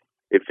 so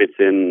it fits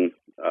in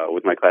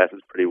with my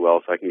classes pretty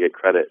well, so I can get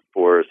credit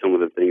for some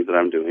of the things that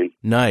I'm doing.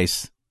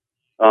 Nice.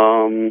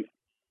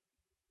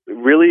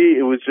 Really,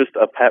 it was just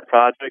a pet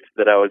project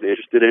that I was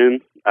interested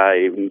in.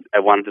 I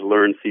wanted to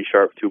learn C#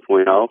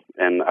 2.0,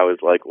 and I was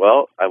like,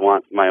 well, I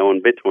want my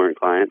own BitTorrent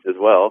client as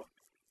well.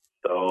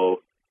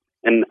 So,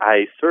 and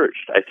I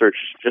searched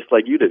just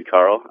like you did,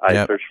 Carl.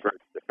 I searched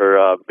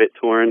for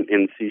BitTorrent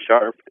in C#,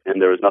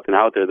 and there was nothing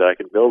out there that I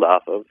could build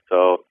off of.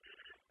 So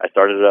I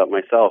started it up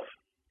myself,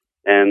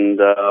 and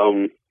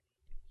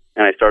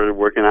I started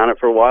working on it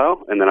for a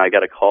while. And then I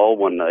got a call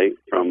one night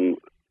from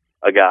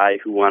a guy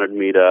who wanted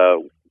me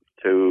to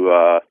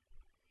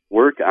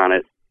work on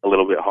it a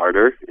little bit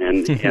harder,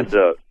 and he ended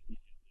up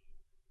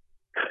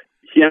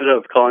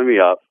calling me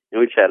up,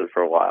 and we chatted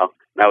for a while.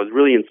 And I was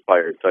really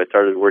inspired, so I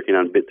started working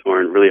on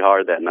BitTorrent really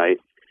hard that night.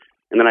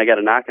 And then I got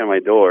a knock on my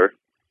door,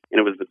 and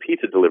it was the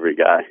pizza delivery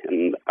guy.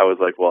 And I was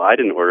like, well, I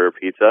didn't order a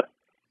pizza.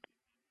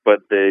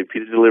 But the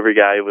pizza delivery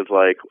guy was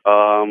like,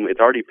 it's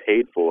already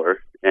paid for.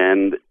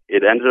 And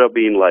it ended up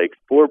being like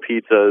 4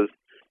 pizzas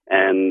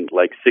and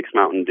like 6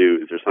 Mountain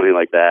Dews or something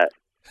like that.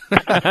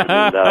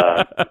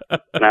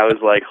 And I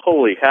was like,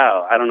 holy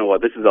cow, I don't know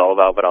what this is all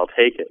about, but I'll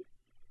take it.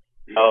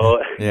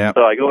 So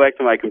I go back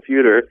to my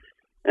computer,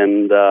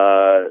 and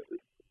I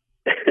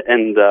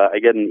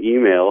get an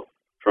email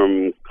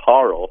from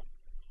Carl,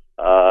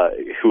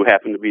 who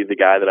happened to be the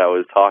guy that I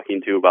was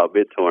talking to about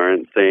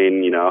BitTorrent,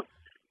 saying,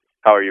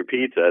 how are your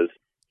pizzas?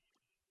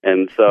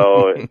 And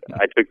so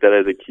I took that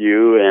as a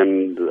cue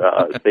and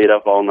stayed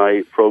up all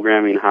night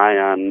programming high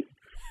on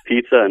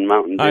pizza and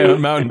Mountain Dew. High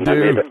on Mountain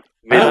Dew.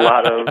 Made a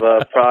lot of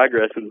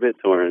progress in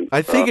BitTorrent.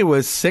 I think it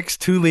was 6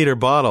 2-liter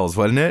bottles,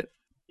 wasn't it?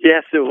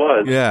 Yes, it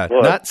was. Yeah, it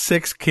was. Not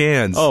 6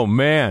 cans. Oh,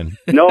 man.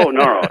 No.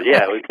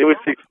 Yeah, it was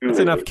 6 That's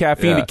enough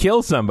caffeine to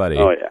kill somebody.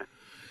 Oh, yeah.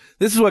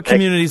 This is what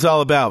community's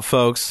all about,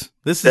 folks.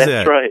 That's it.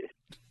 That's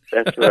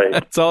right.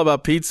 It's all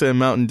about pizza and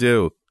Mountain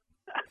Dew.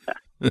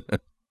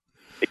 It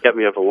kept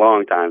me up a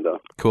long time, though.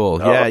 Cool.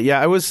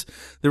 Yeah.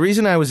 The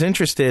reason I was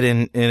interested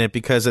in it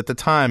because at the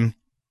time,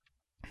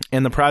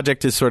 and the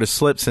project has sort of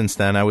slipped since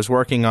then. I was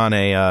working on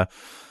a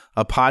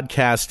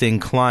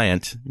podcasting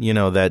client,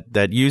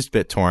 that used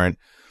BitTorrent.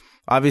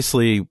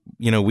 Obviously,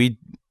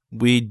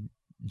 we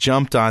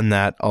jumped on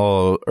that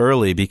all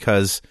early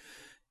because,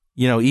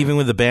 even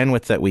with the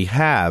bandwidth that we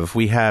have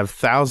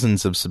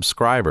thousands of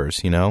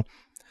subscribers,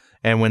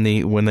 and when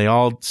they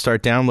all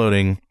start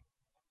downloading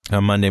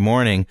on Monday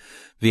morning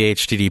via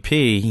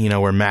HTTP,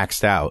 we're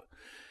maxed out.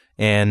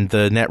 And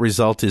the net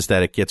result is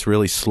that it gets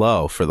really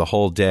slow for the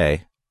whole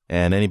day.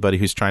 And anybody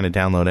who's trying to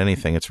download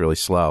anything, it's really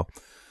slow.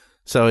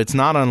 So it's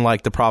not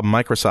unlike the problem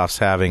Microsoft's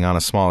having on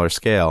a smaller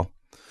scale.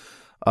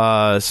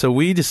 So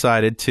we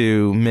decided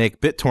to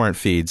make BitTorrent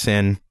feeds,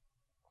 and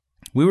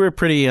we were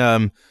pretty,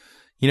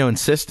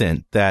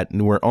 insistent that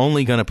we're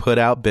only going to put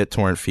out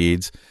BitTorrent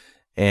feeds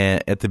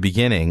at the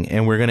beginning,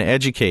 and we're going to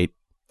educate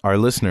our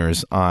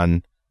listeners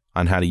on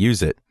how to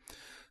use it.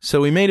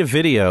 So we made a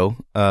video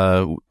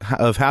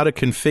of how to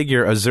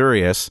configure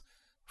Azurius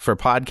for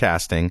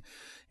podcasting.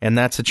 And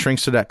that's at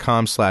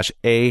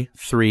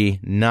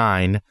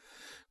shrinkster.com/A39,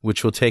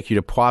 which will take you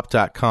to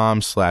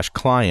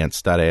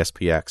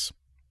pwop.com/clients.aspx.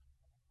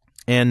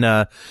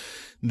 And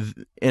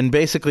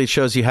basically it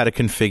shows you how to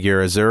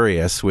configure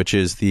Azurius, which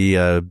is the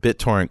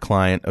BitTorrent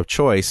client of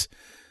choice.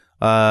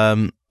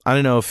 I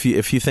don't know if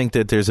you think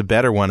that there's a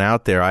better one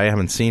out there. I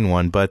haven't seen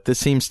one, but this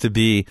seems to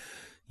be,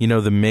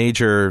 the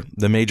major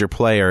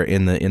player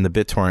in the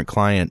BitTorrent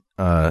client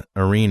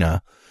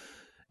arena.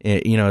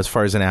 As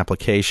far as an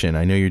application.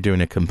 I know you're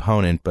doing a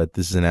component, but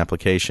this is an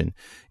application.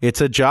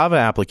 It's a Java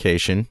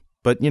application,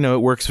 but,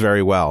 it works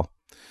very well.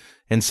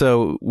 And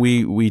so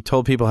we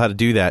told people how to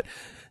do that.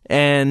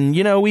 And,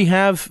 we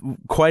have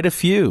quite a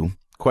few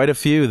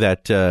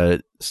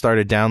that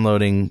started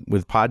downloading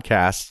with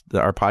podcasts,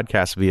 our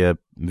podcast via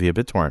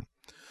BitTorrent.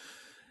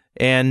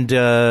 And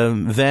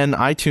then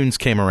iTunes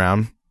came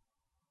around,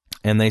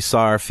 and they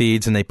saw our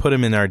feeds, and they put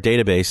them in our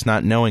database,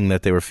 not knowing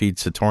that they were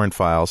feeds to torrent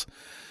files.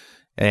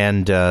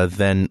 And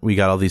then we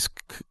got all these,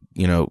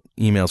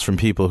 emails from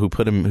people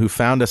who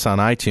found us on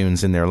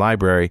iTunes in their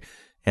library,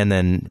 and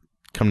then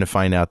come to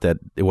find out that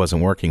it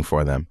wasn't working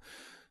for them.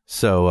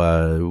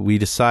 So we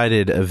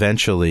decided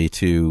eventually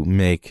to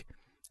make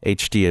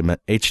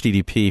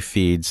HTTP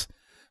feeds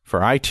for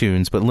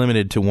iTunes, but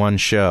limited to one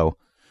show.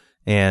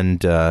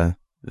 And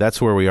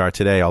that's where we are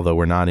today, although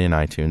we're not in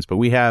iTunes. But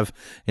we have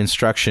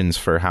instructions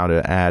for how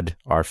to add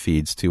our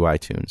feeds to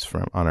iTunes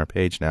on our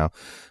page now.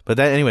 But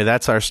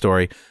that's our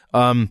story.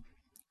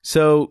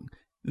 So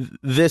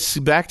this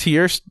back to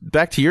your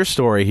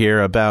story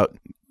here about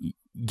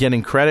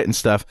getting credit and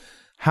stuff.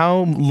 How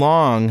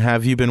long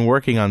have you been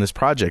working on this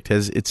project?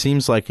 It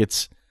seems like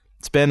it's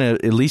been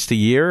at least a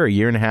year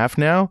and a half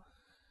now?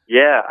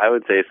 Yeah, I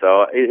would say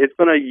so. It's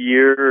been a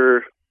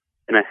year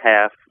and a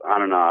half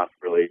on and off,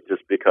 really,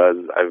 just because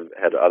I've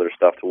had other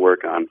stuff to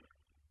work on.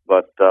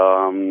 But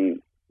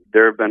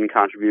there have been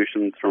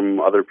contributions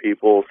from other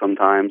people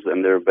sometimes,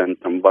 and there have been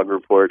some bug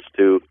reports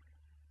too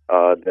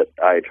that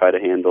I try to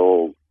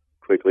handle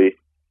quickly.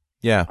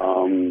 Yeah.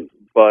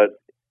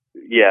 But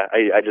yeah,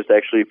 I just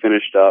actually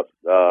finished up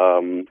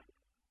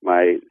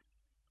my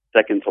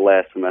second to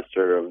last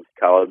semester of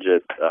college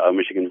at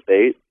Michigan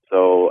State,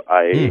 so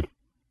I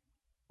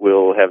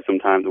will have some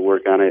time to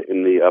work on it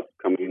in the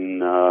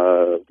upcoming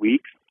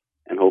weeks,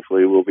 and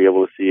hopefully we'll be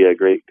able to see a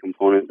great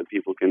component that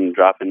people can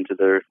drop into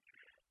their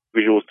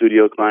Visual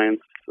Studio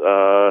clients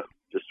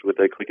just with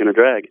a click and a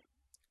drag.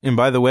 And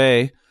by the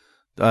way,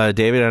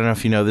 David, I don't know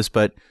if you know this,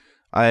 but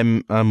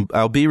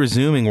I'll be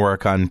resuming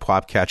work on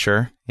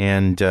Popcatcher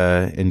and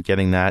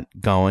getting that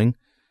going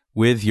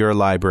with your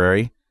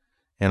library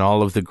and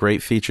all of the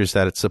great features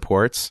that it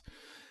supports.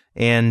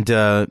 And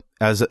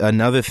as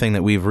another thing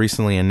that we've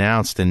recently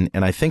announced, and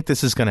I think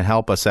this is going to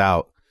help us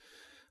out,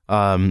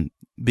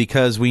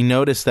 because we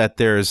noticed that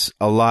there's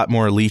a lot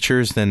more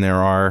leechers than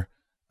there are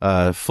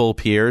full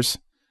peers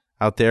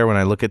out there when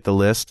I look at the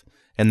list.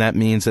 And that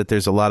means that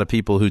there's a lot of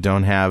people who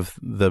don't have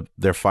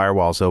their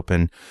firewalls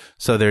open,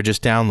 so they're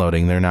just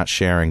downloading. They're not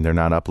sharing. They're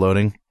not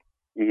uploading.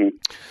 Mm-hmm.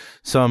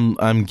 So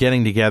I'm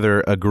getting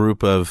together a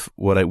group of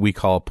what we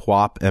call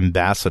PWOP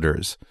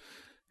ambassadors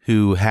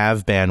who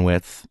have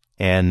bandwidth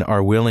and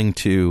are willing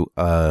to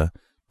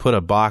put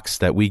a box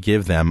that we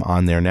give them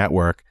on their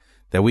network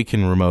that we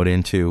can remote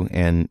into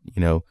and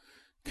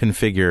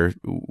configure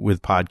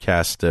with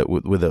podcast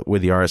with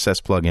the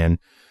RSS plugin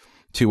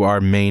to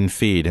our main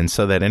feed, and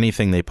so that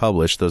anything they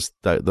publish, those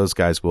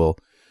guys will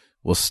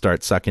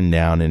start sucking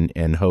down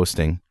and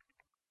hosting.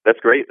 That's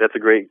great. That's a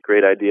great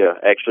idea.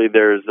 Actually,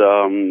 there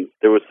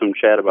was some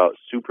chat about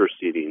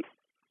superseding,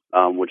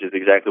 which is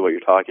exactly what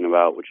you're talking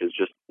about, which is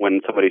just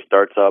when somebody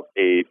starts up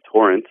a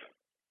torrent,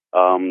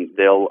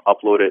 they'll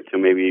upload it to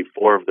maybe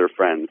 4 of their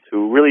friends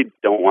who really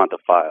don't want the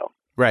file.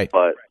 Right.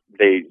 But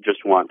they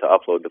just want to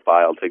upload the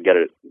file to get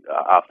it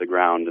off the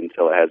ground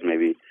until it has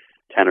maybe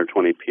 10 or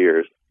 20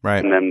 peers.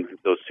 Right. And then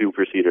those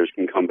superseders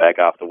can come back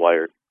off the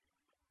wire.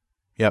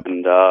 Yep.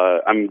 And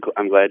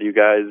I'm glad you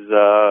guys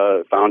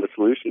found a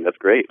solution. That's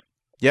great.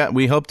 Yeah,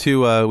 we hope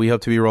to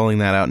be rolling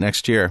that out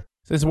next year.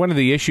 So one of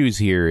the issues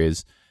here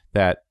is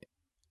that,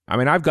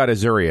 I've got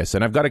Azurius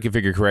and I've got to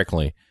configure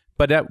correctly,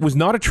 but that was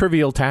not a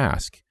trivial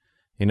task.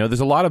 There's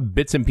a lot of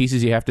bits and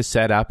pieces you have to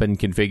set up and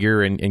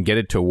configure and get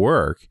it to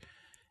work.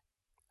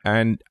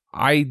 And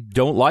I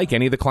don't like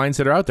any of the clients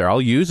that are out there.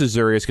 I'll use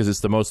Azurius because it's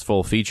the most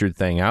full-featured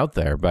thing out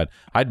there, but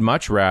I'd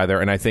much rather,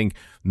 and I think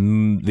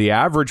the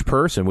average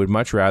person would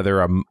much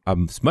rather a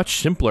much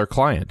simpler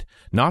client.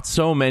 Not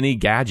so many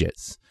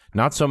gadgets,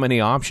 not so many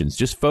options.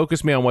 Just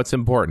focus me on what's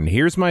important.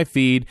 Here's my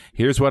feed.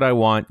 Here's what I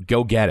want.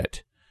 Go get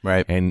it.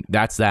 Right. And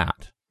that's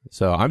that.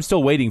 So I'm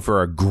still waiting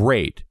for a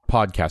great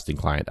podcasting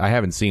client. I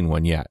haven't seen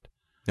one yet.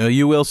 No,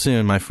 you will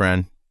soon, my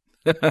friend.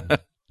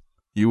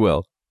 You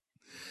will.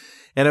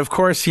 And of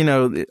course,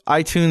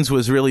 iTunes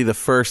was really the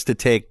first to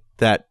take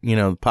that,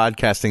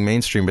 podcasting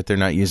mainstream, but they're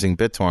not using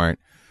BitTorrent.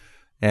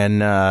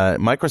 And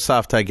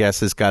Microsoft, I guess,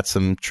 has got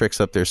some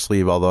tricks up their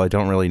sleeve, although I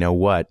don't really know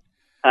what.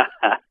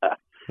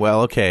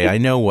 Well, okay, I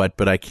know what,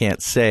 but I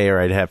can't say or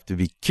I'd have to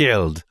be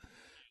killed.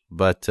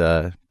 But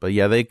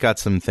yeah, they got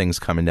some things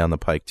coming down the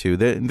pike too.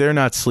 They're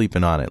not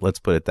sleeping on it. Let's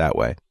put it that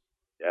way.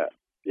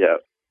 Yeah.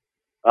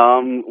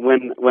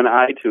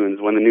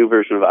 When the new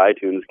version of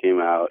iTunes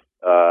came out,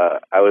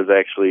 I was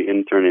actually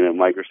interning at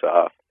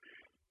Microsoft,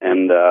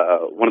 and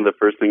one of the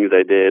first things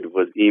I did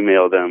was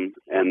email them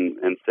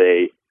and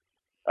say,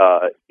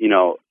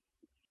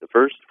 the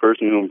first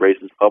person who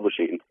embraces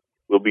publishing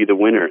will be the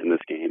winner in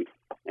this game.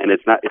 And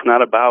it's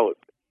not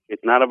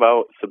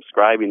about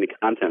subscribing to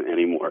content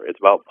anymore. It's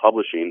about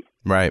publishing,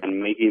 right,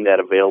 and making that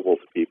available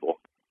to people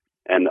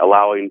and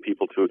allowing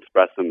people to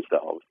express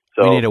themselves.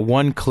 So we need a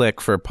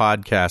one-click for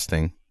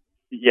podcasting.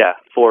 Yeah,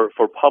 for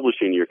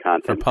publishing your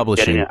content, for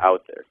publishing, getting it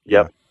out there.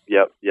 Yep.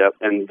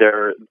 And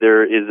there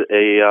is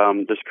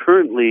there's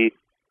currently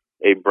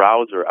a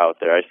browser out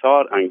there. I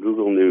saw it on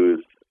Google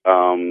News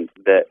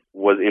that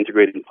was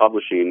integrating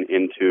publishing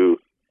into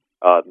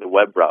the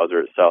web browser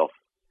itself.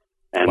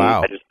 And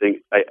wow. I just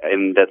think,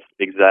 and that's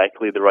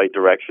exactly the right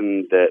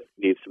direction that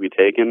needs to be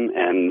taken.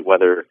 And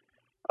whether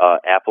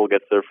Apple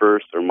gets there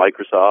first, or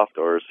Microsoft,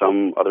 or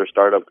some other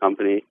startup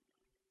company,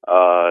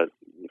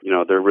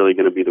 they're really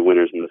going to be the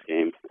winners in this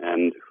game.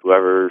 And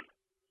whoever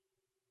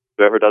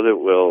does it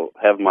will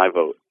have my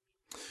vote.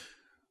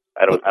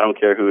 I don't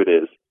care who it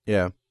is.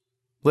 Yeah.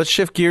 Let's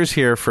shift gears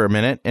here for a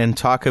minute and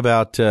talk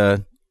about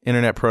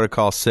Internet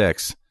Protocol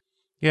 6.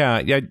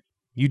 Yeah.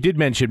 You did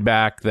mention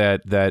back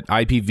that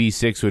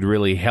IPv6 would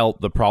really help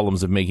the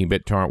problems of making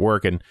BitTorrent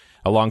work, and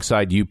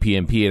alongside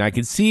UPnP. And I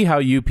can see how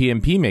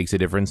UPnP makes a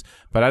difference,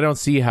 but I don't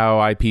see how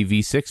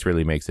IPv6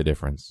 really makes a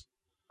difference.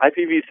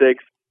 IPv6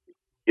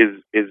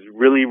 is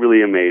really,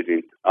 really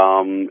amazing.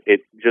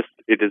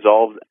 It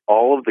dissolves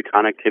all of the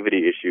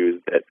connectivity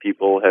issues that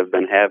people have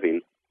been having.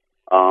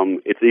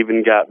 It's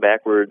even got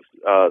backwards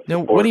Now,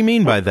 what do you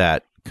mean by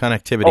that?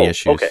 Connectivity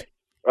issues? Okay.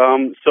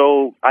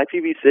 So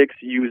IPv6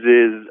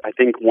 uses, I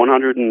think,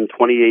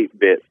 128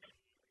 bits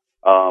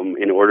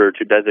in order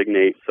to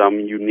designate some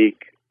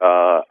unique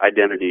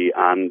identity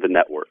on the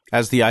network.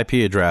 As the IP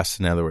address,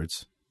 in other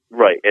words.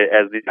 Right,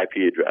 as the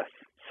IP address.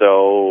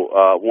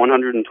 So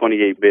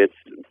 128 bits,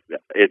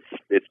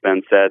 it's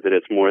been said that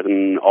it's more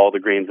than all the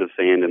grains of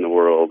sand in the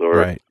world, or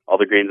Right. all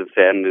the grains of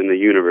sand in the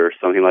universe,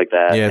 something like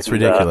that. Yeah, it's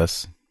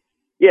ridiculous.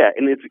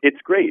 And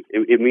it's great.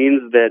 It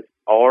means that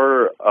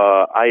our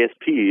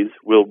ISPs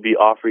will be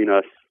offering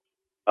us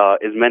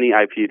as many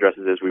IP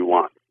addresses as we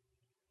want.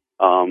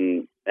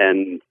 And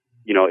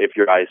if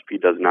your ISP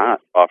does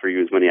not offer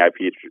you as many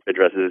IP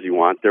addresses as you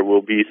want, there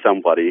will be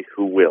somebody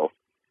who will.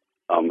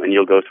 And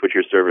you'll go switch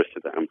your service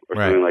to them or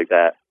Right. something like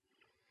that.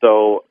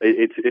 So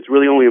it's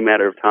really only a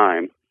matter of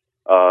time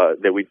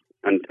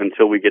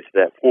until we get to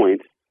that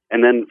point.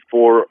 And then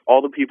for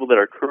all the people that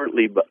are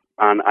currently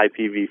on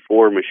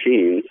IPv4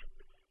 machines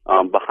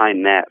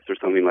behind NATs or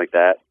something like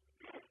that,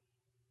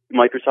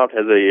 Microsoft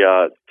has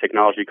a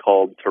technology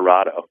called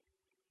Torado,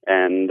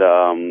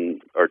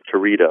 or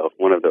Torito,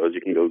 one of those. You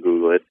can go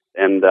Google it,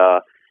 and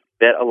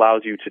that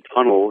allows you to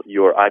tunnel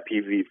your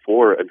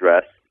IPv4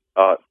 address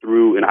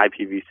through an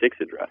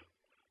IPv6 address,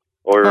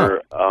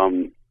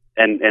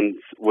 and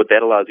what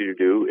that allows you to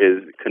do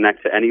is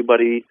connect to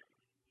anybody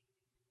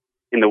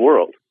in the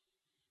world.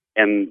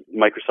 And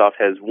Microsoft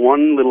has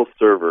one little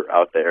server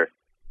out there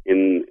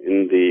in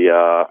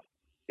the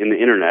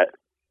internet,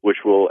 which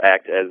will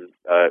act as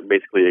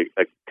basically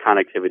a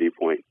connectivity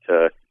point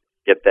to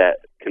get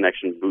that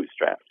connection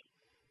bootstrapped.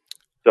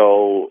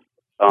 So,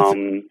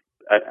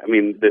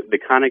 the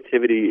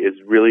connectivity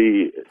is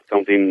really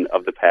something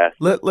of the past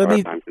as far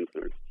as I'm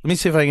concerned. Let me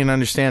see if I can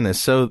understand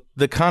this. So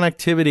the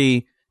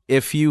connectivity,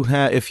 if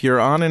you're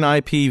on an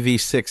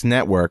IPv6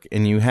 network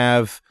and you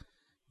have,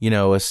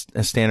 a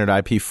standard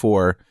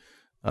IP4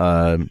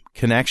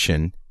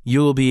 connection, you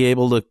will be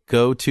able to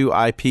go to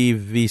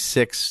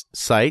IPv6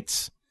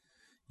 sites.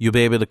 You'll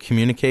be able to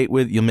communicate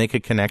with. You'll make a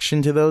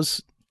connection to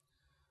those.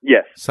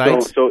 Yes.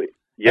 Sites. So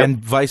yep. And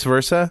vice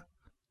versa.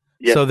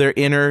 Yes. So they're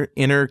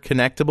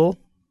interconnectable.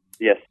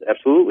 Yes,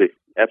 absolutely.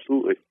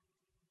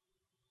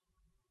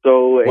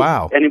 So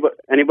wow.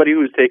 Anybody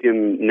who's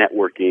taken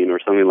networking or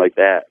something like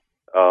that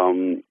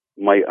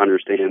might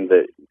understand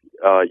that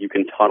you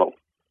can tunnel.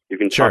 You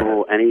can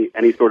tunnel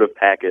any sort of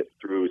packet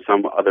through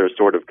some other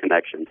sort of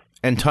connection.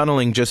 And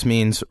tunneling just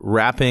means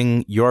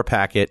wrapping your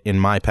packet in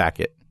my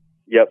packet.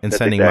 Yep. And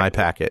sending my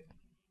packet.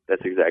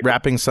 That's exactly.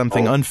 Wrapping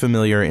something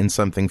unfamiliar in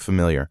something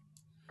familiar.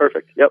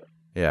 Perfect. Yep.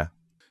 Yeah.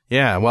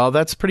 Yeah, well,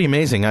 that's pretty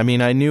amazing. I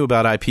mean, I knew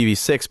about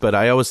IPv6, but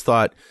I always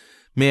thought,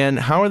 man,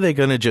 how are they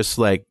going to just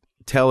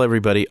tell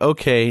everybody,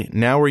 okay,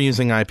 now we're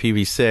using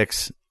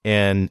IPv6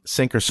 and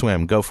sink or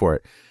swim, go for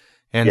it.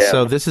 And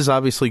so this is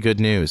obviously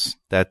good news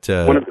that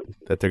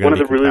that they're going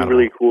to be One of the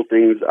really cool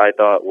things I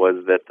thought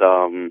was that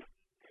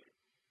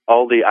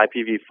all the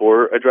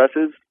IPv4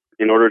 addresses,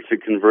 in order to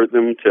convert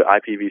them to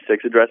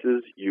IPv6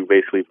 addresses, you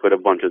basically put a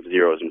bunch of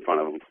zeros in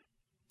front of them.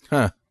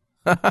 Huh.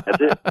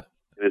 That's it.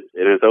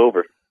 It is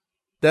over.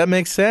 That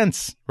makes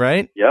sense,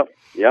 right? Yep.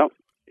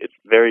 It's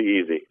very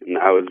easy, and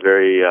I was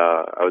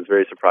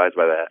very surprised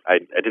by that. I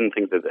didn't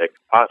think that could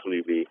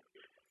possibly be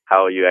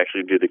how you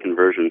actually do the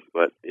conversion,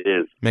 but it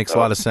is. Makes a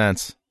lot of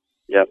sense.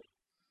 Yep.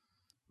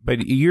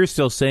 But you're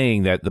still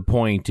saying that the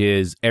point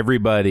is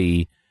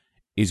everybody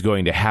is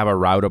going to have a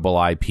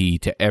routable IP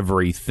to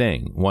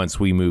everything once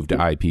we move to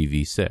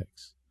IPv6.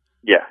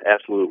 Yeah,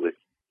 absolutely.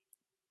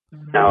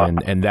 Now,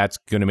 and that's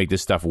going to make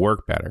this stuff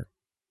work better.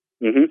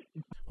 Mm-hmm.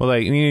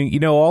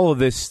 Well, all of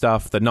this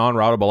stuff, the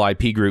non-routable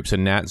IP groups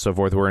and NAT and so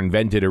forth, were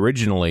invented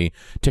originally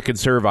to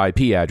conserve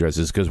IP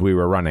addresses because we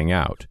were running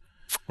out.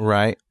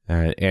 Right.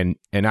 And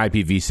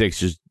IPv6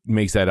 just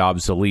makes that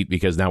obsolete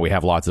because now we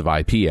have lots of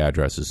IP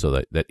addresses, so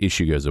that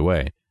issue goes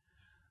away.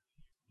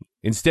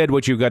 Instead,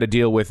 what you've got to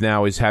deal with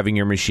now is having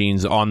your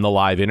machines on the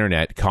live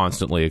internet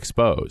constantly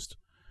exposed.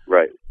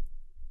 Right.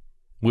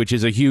 Which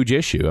is a huge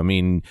issue. I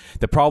mean,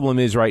 the problem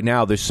is right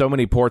now there's so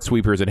many port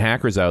sweepers and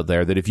hackers out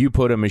there that if you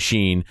put a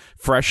machine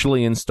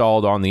freshly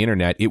installed on the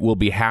internet, it will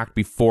be hacked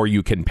before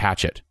you can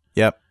patch it.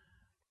 Yep.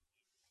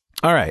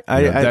 All right.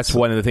 That's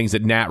one of the things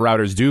that NAT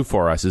routers do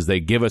for us is they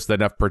give us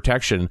enough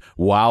protection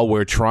while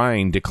we're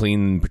trying to clean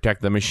and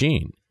protect the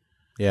machine.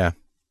 Yeah.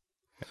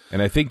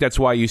 And I think that's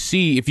why you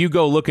see, if you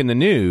go look in the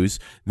news,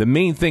 the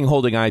main thing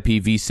holding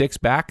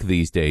IPv6 back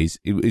these days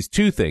is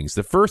two things.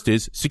 The first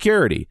is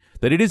security,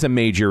 that it is a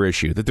major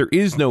issue, that there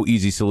is no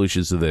easy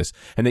solutions to this,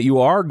 and that you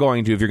are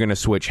going to, if you're going to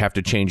switch, have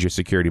to change your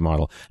security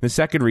model. And the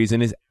second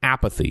reason is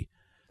apathy,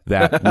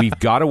 that we've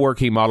got a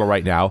working model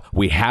right now.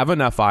 We have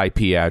enough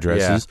IP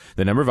addresses. Yeah.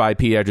 The number of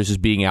IP addresses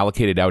being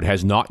allocated out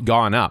has not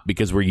gone up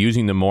because we're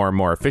using them more and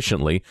more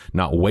efficiently,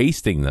 not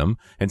wasting them.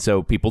 And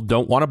so people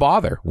don't want to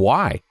bother.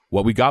 Why?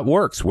 What we got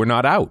works. We're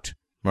not out.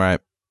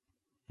 Right.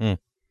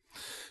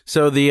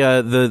 So the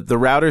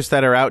routers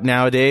that are out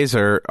nowadays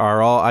are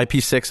all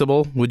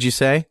IP6able, would you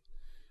say?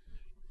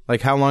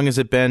 Like, how long has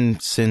it been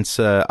since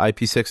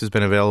IP6 has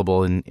been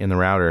available in the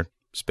router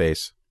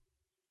space?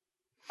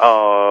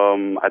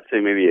 I'd say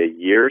maybe a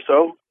year or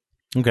so.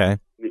 Okay.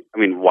 I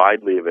mean,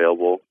 widely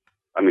available.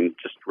 I mean,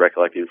 just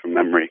recollecting from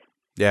memory.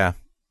 Yeah.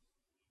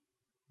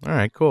 All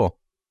right, cool.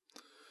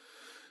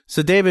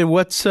 So, David,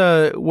 what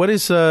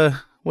is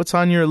what's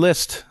on your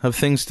list of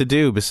things to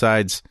do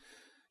besides,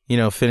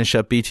 finish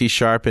up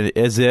btSharp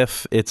as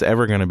if it's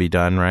ever going to be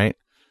done, right?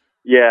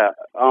 Yeah.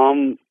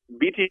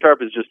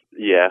 btSharp is just,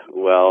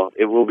 well,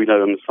 it will be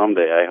done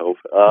someday, I hope.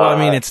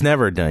 It's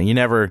never done.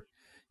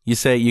 You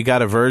say you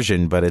got a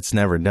version, but it's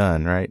never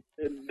done, right?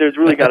 There's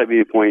really got to be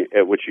a point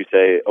at which you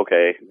say,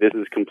 okay, this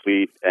is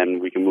complete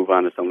and we can move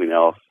on to something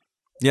else.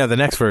 Yeah, the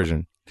next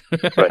version.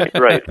 Right,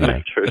 the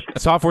next version.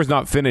 Software's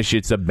not finished,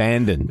 it's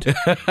abandoned.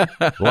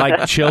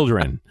 Like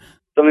children.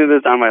 Something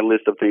that's on my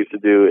list of things to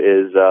do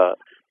is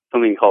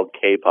something called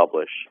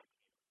K-Publish.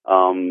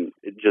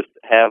 Just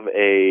have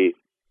a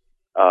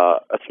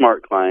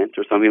smart client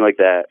or something like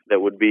that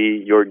would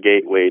be your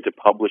gateway to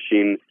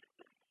publishing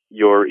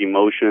your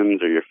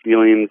emotions or your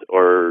feelings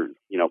or,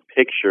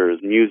 pictures,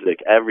 music,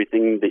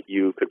 everything that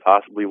you could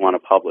possibly want to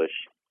publish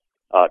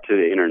to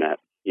the internet.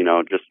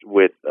 Just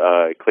with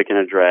click and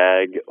a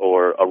drag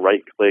or a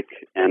right click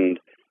and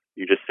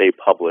you just say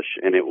publish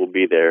and it will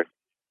be there.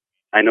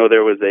 I know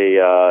there was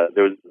a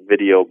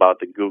video about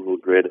the Google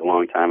Grid a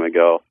long time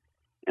ago,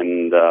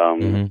 and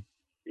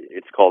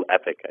it's called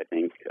Epic, I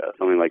think,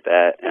 something like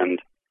that. And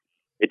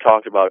it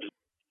talked about just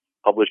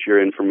publish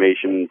your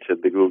information to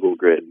the Google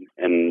Grid.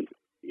 And,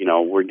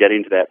 we're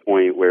getting to that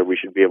point where we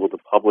should be able to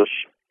publish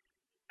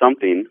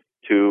something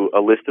to a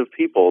list of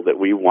people that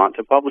we want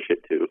to publish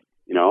it to.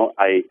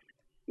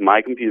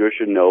 My computer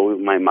should know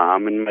my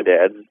mom and my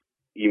dad's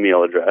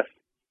email address,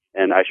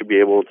 and I should be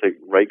able to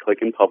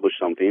right-click and publish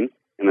something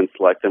and then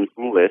select them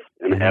from a list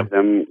and have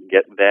them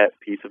get that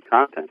piece of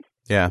content.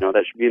 Yeah.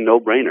 That should be a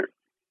no-brainer.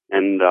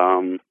 And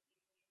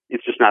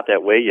it's just not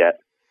that way yet,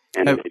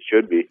 and it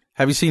should be.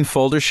 Have you seen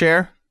Folder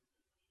Share?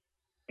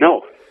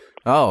 No.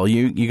 Oh,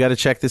 you got to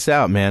check this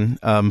out, man.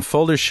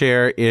 Folder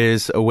Share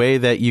is a way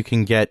that you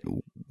can get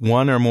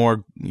one or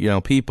more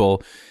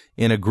people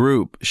in a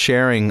group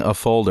sharing a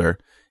folder,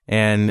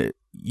 and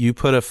you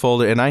put a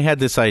folder. And I had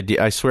this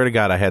idea. I swear to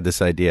God, I had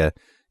this idea.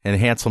 And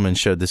Hanselman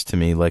showed this to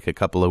me like a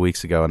couple of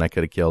weeks ago, and I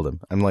could have killed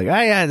him. I'm like,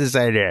 I had this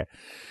idea.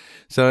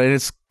 So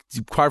it's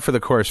par for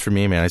the course for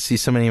me, man. I see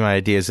so many of my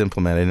ideas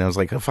implemented, and I was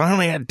like, if I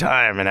only had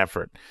time and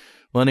effort.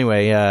 Well,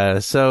 anyway,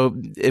 so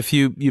if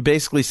you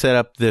basically set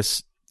up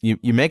this,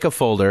 you make a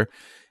folder,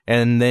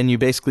 and then you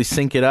basically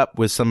sync it up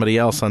with somebody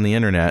else on the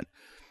internet,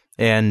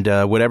 and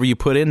whatever you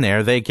put in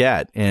there, they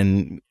get.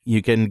 And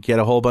you can get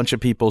a whole bunch of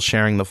people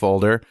sharing the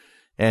folder,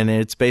 and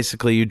it's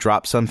basically you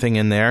drop something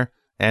in there,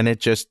 and it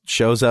just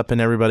shows up in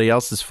everybody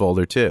else's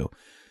folder too.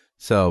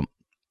 So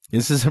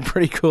this is a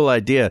pretty cool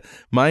idea.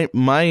 My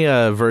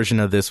version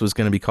of this was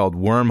going to be called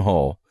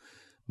Wormhole.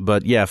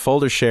 But yeah,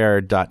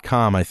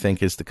 foldershare.com, I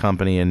think, is the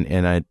company.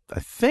 And I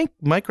think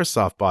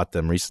Microsoft bought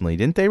them recently.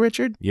 Didn't they,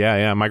 Richard?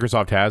 Yeah.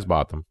 Microsoft has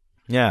bought them.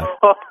 Yeah.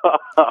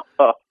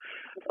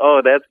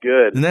 Oh, that's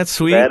good. Isn't that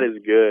sweet? That is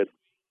good.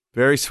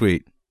 Very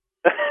sweet.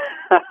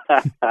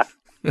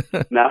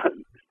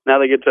 Now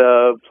they get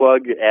to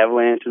plug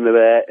Avalanche into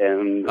that,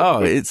 and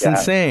it's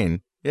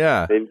insane.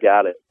 Yeah, they've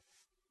got it.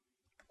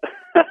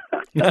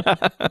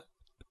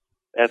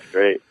 That's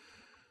great.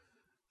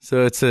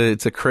 So it's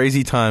a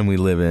crazy time we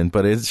live in,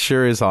 but it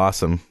sure is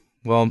awesome.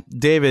 Well,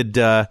 David,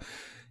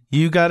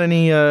 you got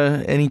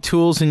any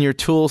tools in your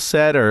tool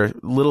set or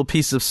little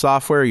pieces of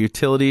software or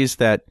utilities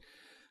that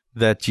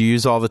you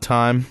use all the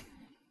time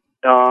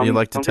that you'd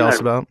like to tell us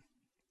about?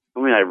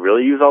 Something I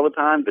really use all the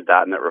time, the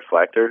 .NET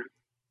Reflector.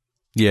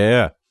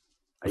 Yeah.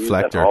 I use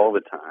that all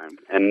the time,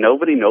 and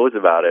nobody knows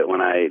about it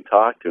when I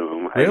talk to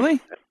them.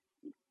 Really?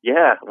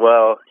 Yeah.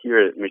 Well,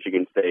 here at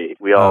Michigan State,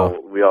 we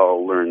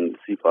all learn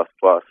C++,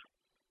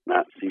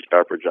 not C#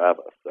 or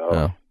Java.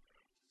 So,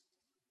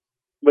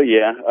 but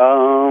yeah.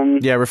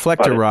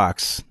 Reflector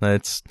rocks.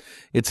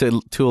 It's a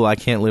tool I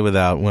can't live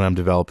without when I'm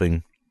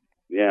developing.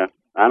 Yeah,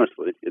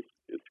 honestly,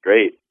 it's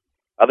great.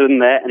 Other than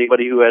that,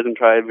 anybody who hasn't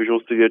tried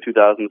Visual Studio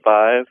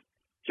 2005,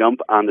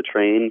 jump on the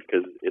train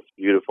because it's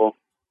beautiful.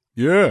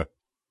 Yeah.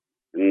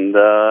 And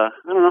I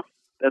don't know.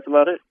 That's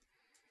about it.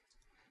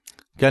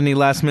 Got any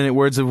last-minute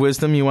words of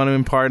wisdom you want to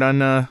impart on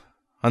the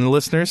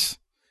listeners?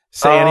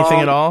 Say anything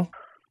at all?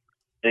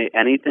 Say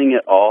anything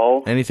at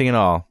all? Anything at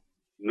all.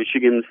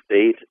 Michigan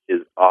State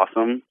is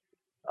awesome.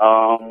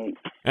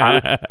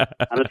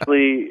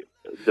 Honestly,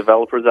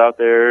 developers out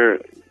there,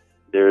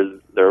 there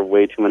are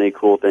way too many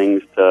cool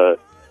things to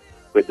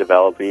quit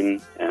developing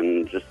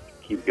and just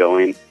keep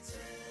going.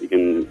 You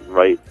can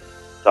write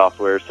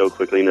software so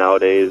quickly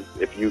nowadays.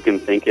 If you can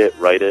think it,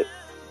 write it.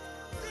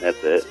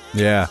 That's it.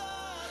 Yeah.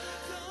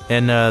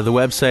 And the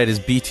website is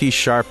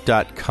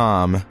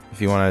btSharp.com if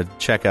you want to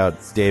check out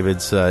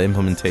David's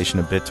implementation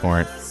of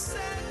BitTorrent.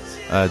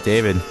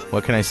 David,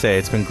 what can I say?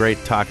 It's been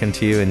great talking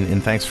to you,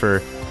 and thanks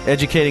for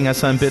educating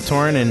us on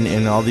BitTorrent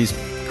and all these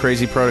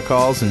crazy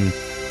protocols and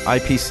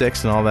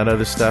IPv6 and all that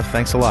other stuff.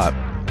 Thanks a lot.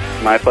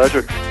 My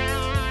pleasure.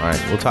 All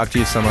right. We'll talk to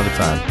you some other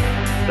time.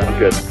 Sounds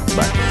good.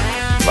 Bye.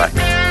 Bye.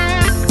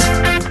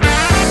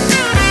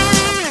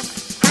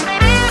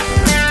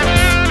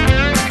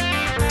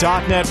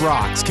 .NET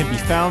Rocks can be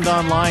found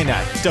online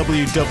at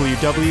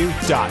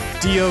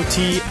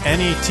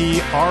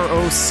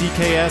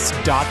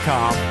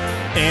www.dotnetrocks.com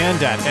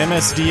and at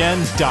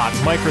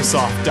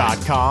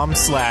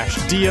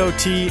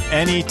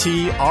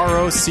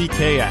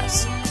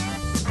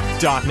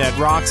msdn.microsoft.com/dotnetrocks. .NET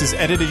Rocks is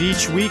edited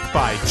each week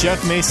by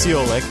Jeff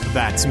Maciolik,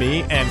 that's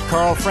me, and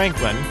Carl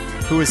Franklin,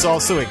 who is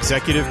also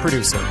executive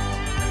producer.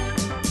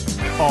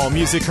 All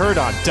music heard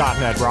on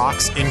 .NET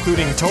Rocks,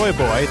 including Toy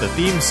Boy, the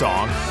theme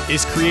song,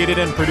 is created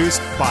and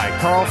produced by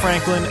Carl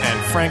Franklin and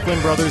Franklin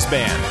Brothers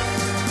Band.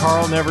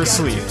 Carl never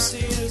sleeps.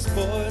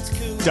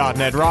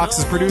 .NET Rocks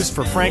is produced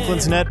for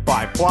Franklin's Net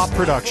by Plop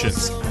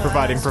Productions,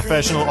 providing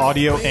professional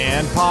audio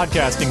and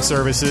podcasting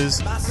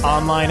services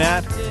online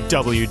at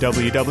www.pwop.com.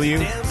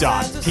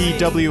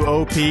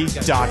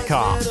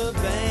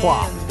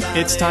 Plop,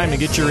 it's time to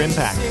get your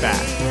impact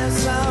back.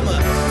 Yes, I'm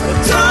a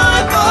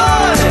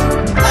toy boy.